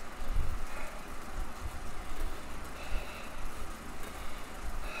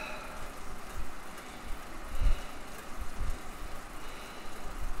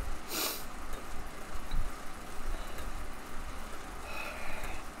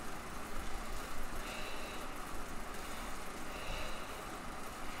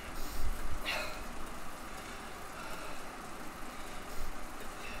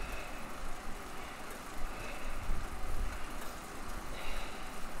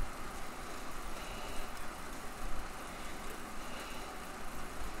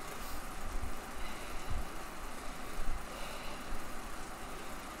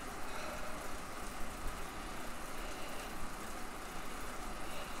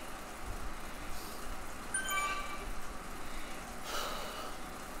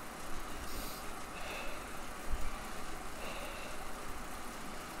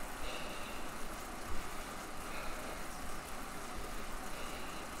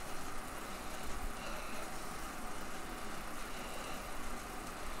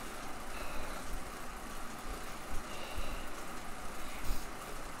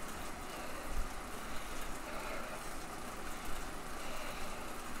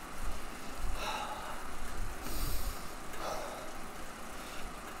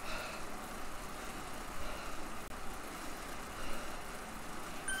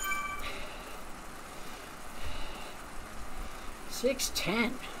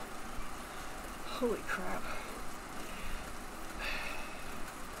 6:10. Holy crap.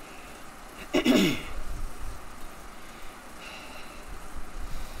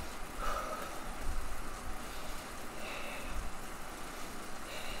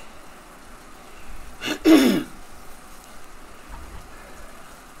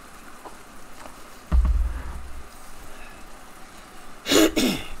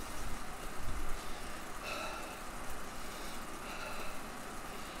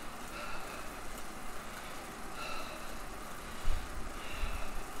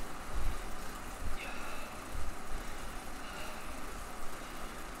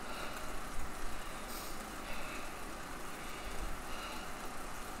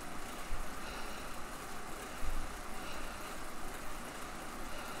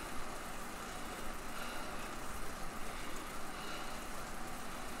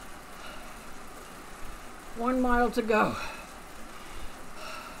 One mile to go.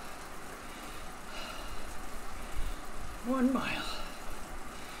 One mile.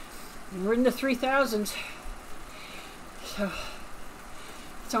 And we're in the 3,000s. So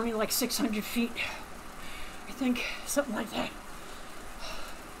it's only like 600 feet. I think, something like that.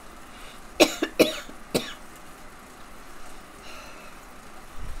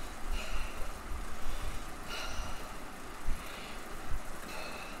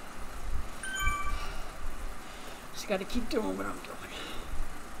 Just got to keep doing what I'm doing.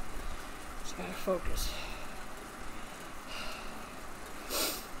 Just got to focus.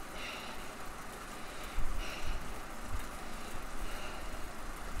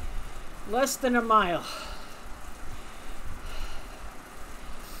 Less than a mile.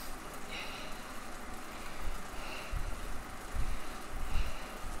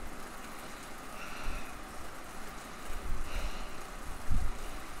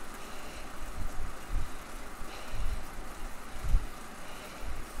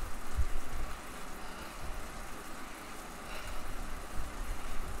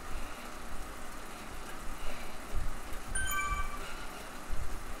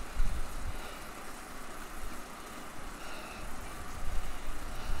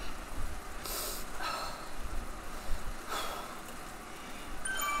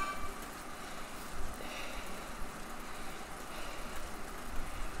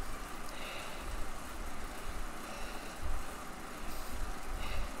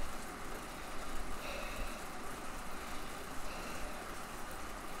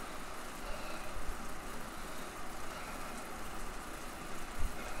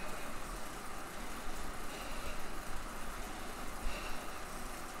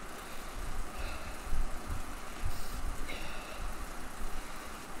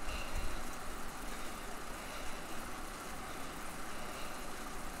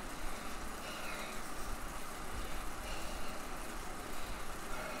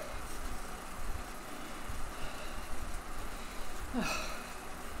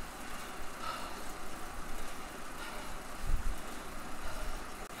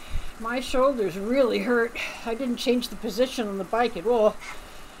 My shoulders really hurt. I didn't change the position on the bike at all.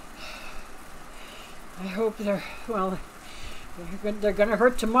 I hope they're going to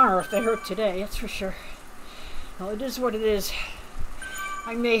hurt tomorrow if they hurt today, that's for sure. Well, it is what it is.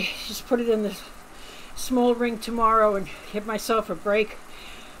 I may just put it in the small ring tomorrow and give myself a break,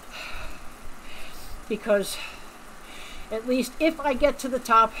 because at least if I get to the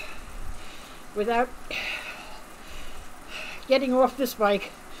top without getting off this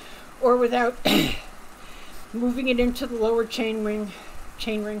bike or without moving it into the lower chain ring,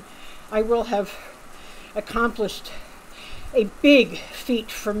 I will have accomplished a big feat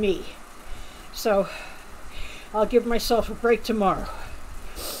for me. So I'll give myself a break tomorrow.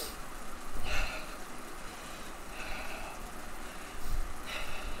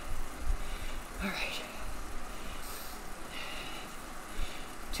 All right.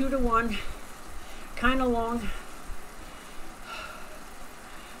 2 to 1, kind of long.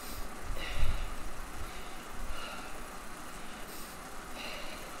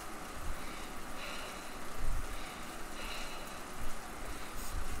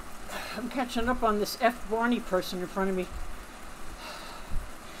 I'm catching up on this F. Barney person in front of me.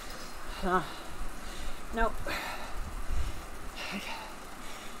 No.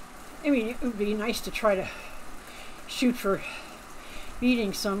 I mean, it would be nice to try to shoot for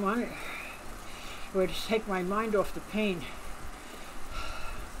beating someone. It would take my mind off the pain.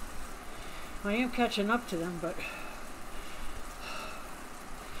 I am catching up to them, but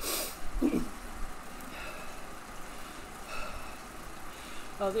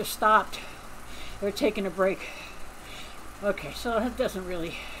oh, they're stopped. They're taking a break. Okay, so that doesn't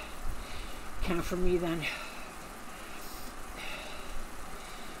really count for me then.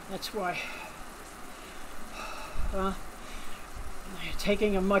 That's why. Well,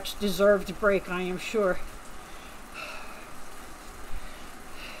 taking a much deserved break, I am sure.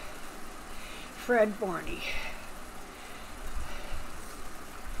 Fred Barney.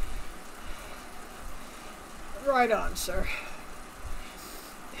 Right on, sir.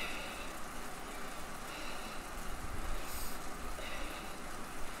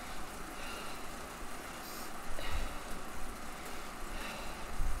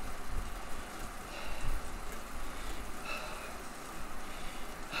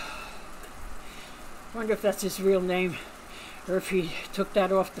 Wonder if that's his real name, or if he took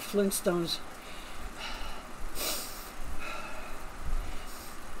that off the Flintstones.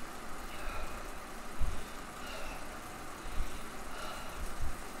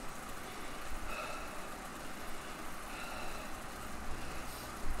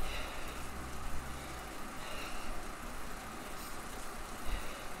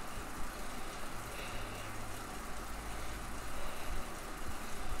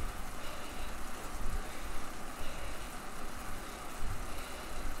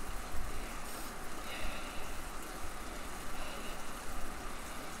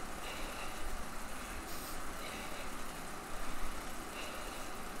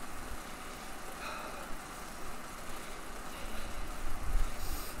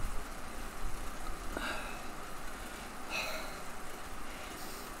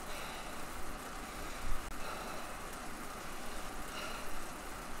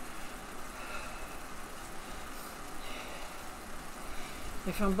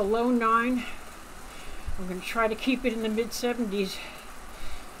 If I'm below 9, I'm going to try to keep it in the mid-70s.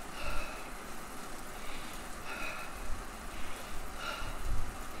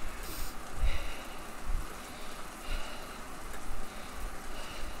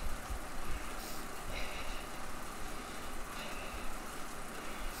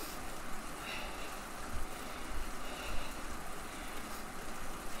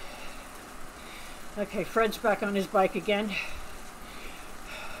 Okay, Fred's back on his bike again.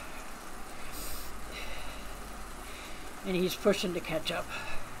 And he's pushing to catch up.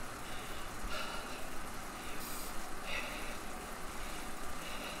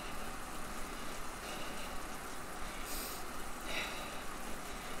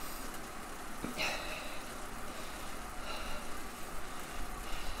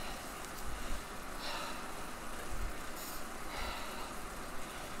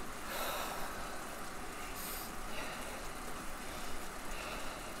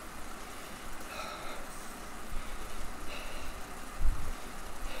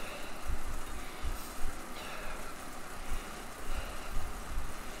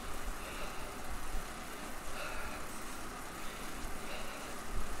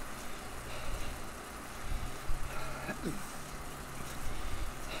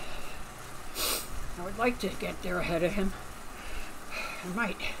 I would like to get there ahead of him. I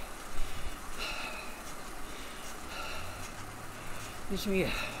might. Gives me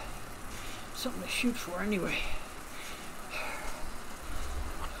something to shoot for anyway.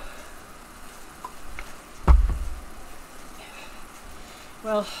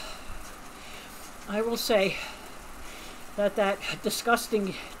 Well, I will say that that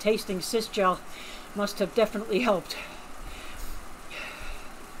disgusting tasting cyst gel must have definitely helped.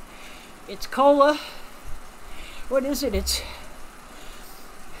 It's cola. What is it? It's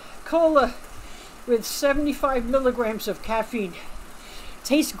cola with 75 milligrams of caffeine.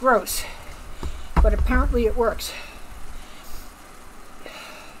 Tastes gross, but apparently it works.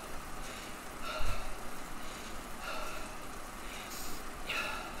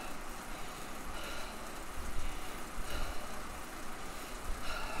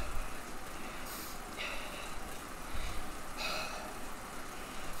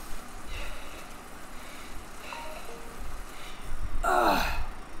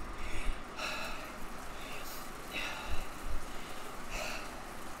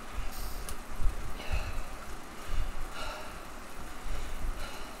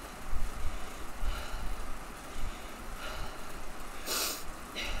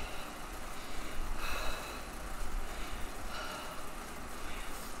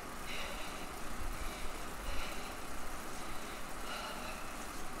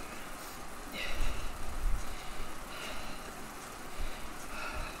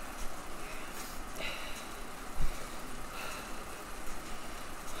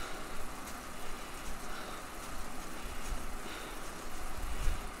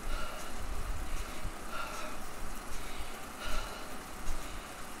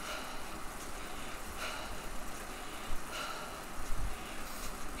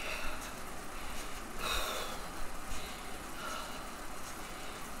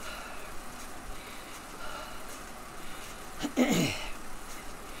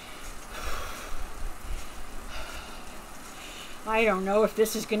 I don't know if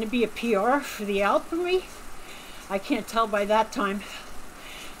this is going to be a PR for the Alpe for me. I can't tell by that time.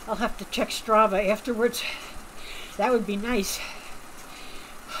 I'll have to check Strava afterwards. That would be nice.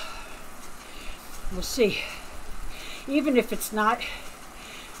 We'll see. Even if it's not,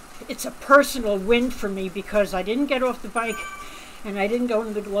 it's a personal win for me because I didn't get off the bike and I didn't go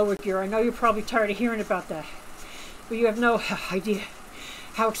into the lower gear. I know you're probably tired of hearing about that, but you have no idea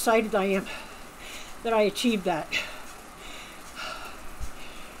how excited I am that I achieved that.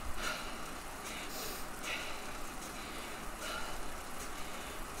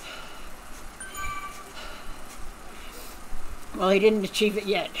 Well, he didn't achieve it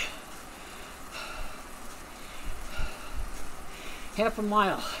yet. Half a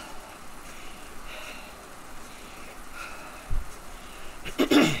mile.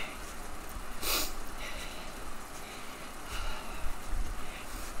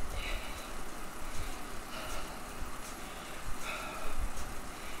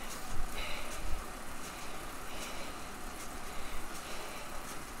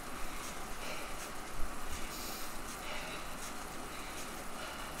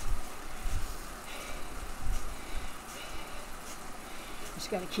 Just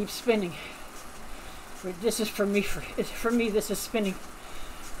got to keep spinning. This is for me. For me, this is spinning.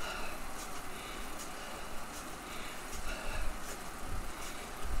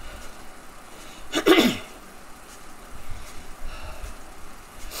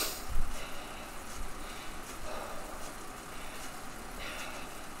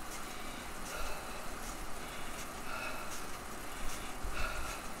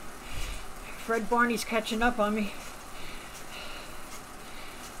 Fred Barney's catching up on me.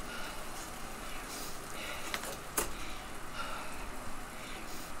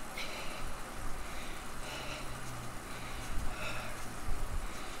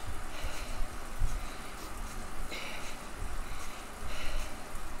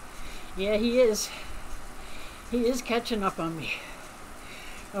 Yeah, he is. He is catching up on me.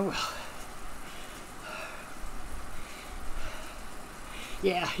 Oh well.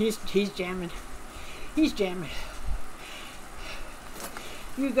 Yeah, he's jamming. He's jamming.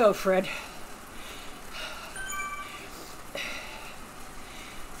 You go, Fred.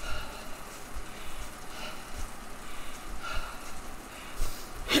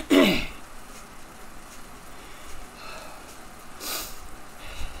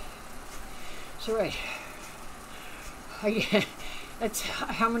 It's all right. That's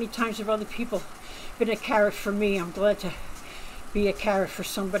how many times have other people been a carrot for me. I'm glad to be a carrot for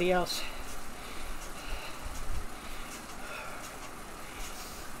somebody else.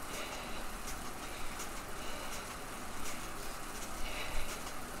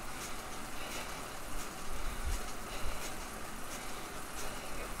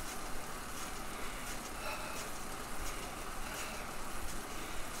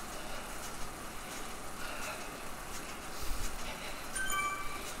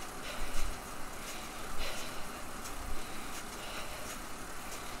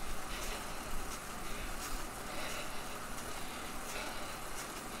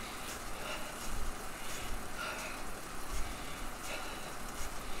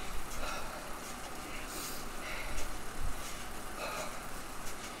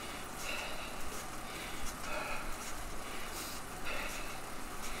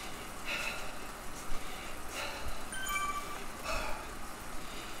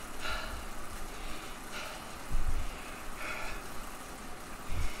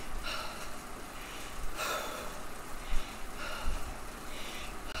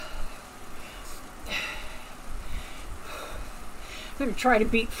 I'm going to try to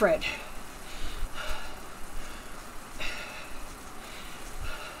beat Fred.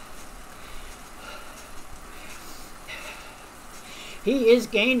 He is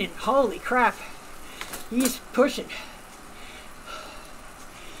gaining. Holy crap. He's pushing.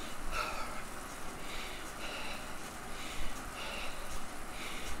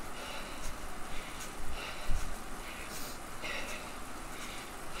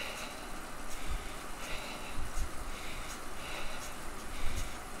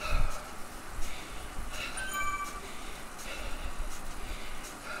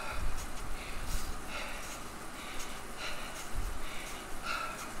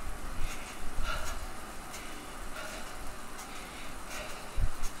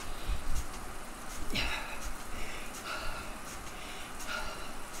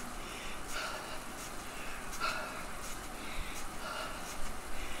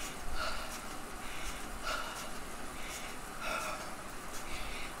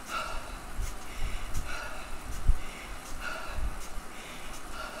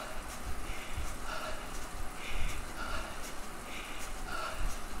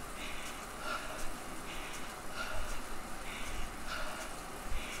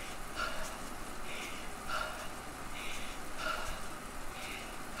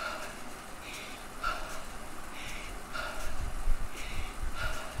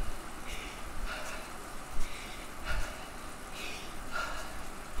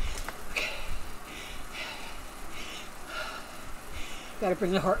 Got to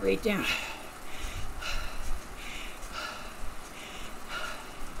bring the heart rate down.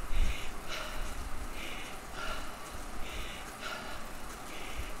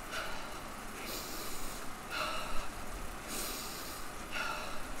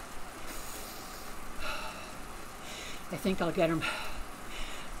 I think I'll get him.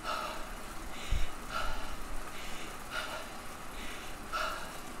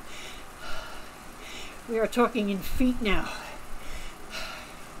 We are talking in feet now.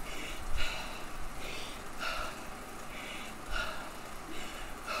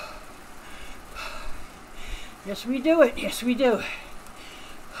 Yes, we do it. Yes, we do.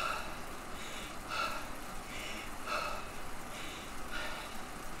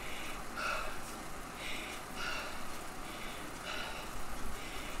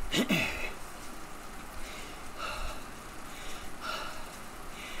 It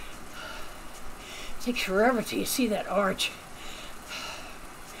takes forever till you see that arch.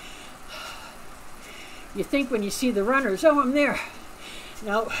 You think when you see the runners, oh, I'm there.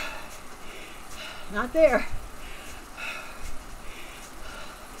 No, not there.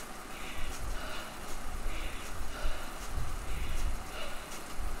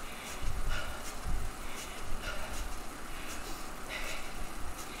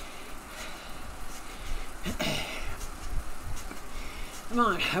 Come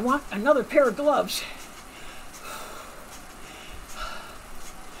on, I want another pair of gloves.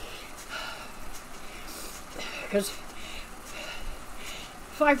 Because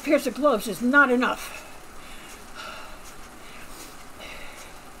 5 pairs of gloves is not enough.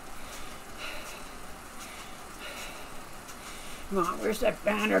 Come on, where's that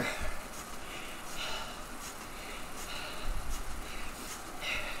banner?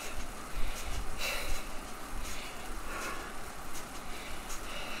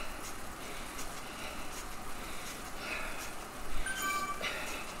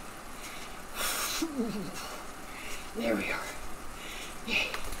 There we are. Yay.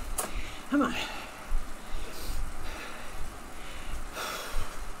 Come on.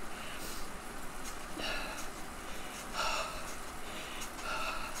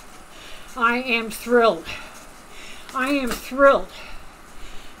 I am thrilled. I am thrilled.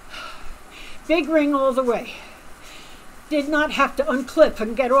 Big ring all the way. Did not have to unclip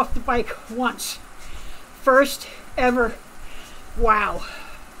and get off the bike once. First ever. Wow.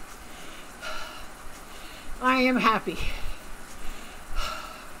 I am happy.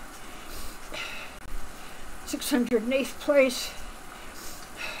 608th place.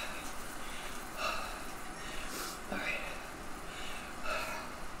 All right.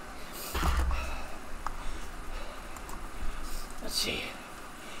 Let's see.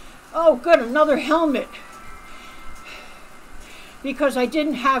 Oh, good, another helmet. Because I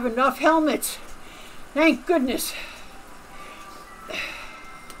didn't have enough helmets. Thank goodness.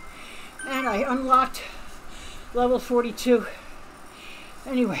 And I unlocked level 42.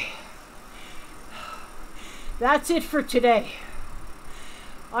 Anyway, that's it for today.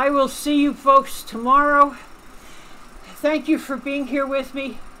 I will see you folks tomorrow. Thank you for being here with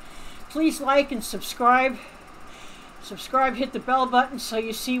me. Please like and subscribe. Subscribe, hit the bell button so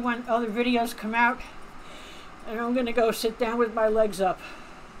you see when other videos come out. And I'm going to go sit down with my legs up.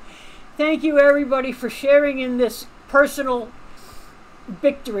 Thank you everybody for sharing in this personal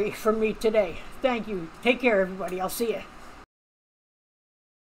victory from me today. Thank you. Take care everybody. I'll see you.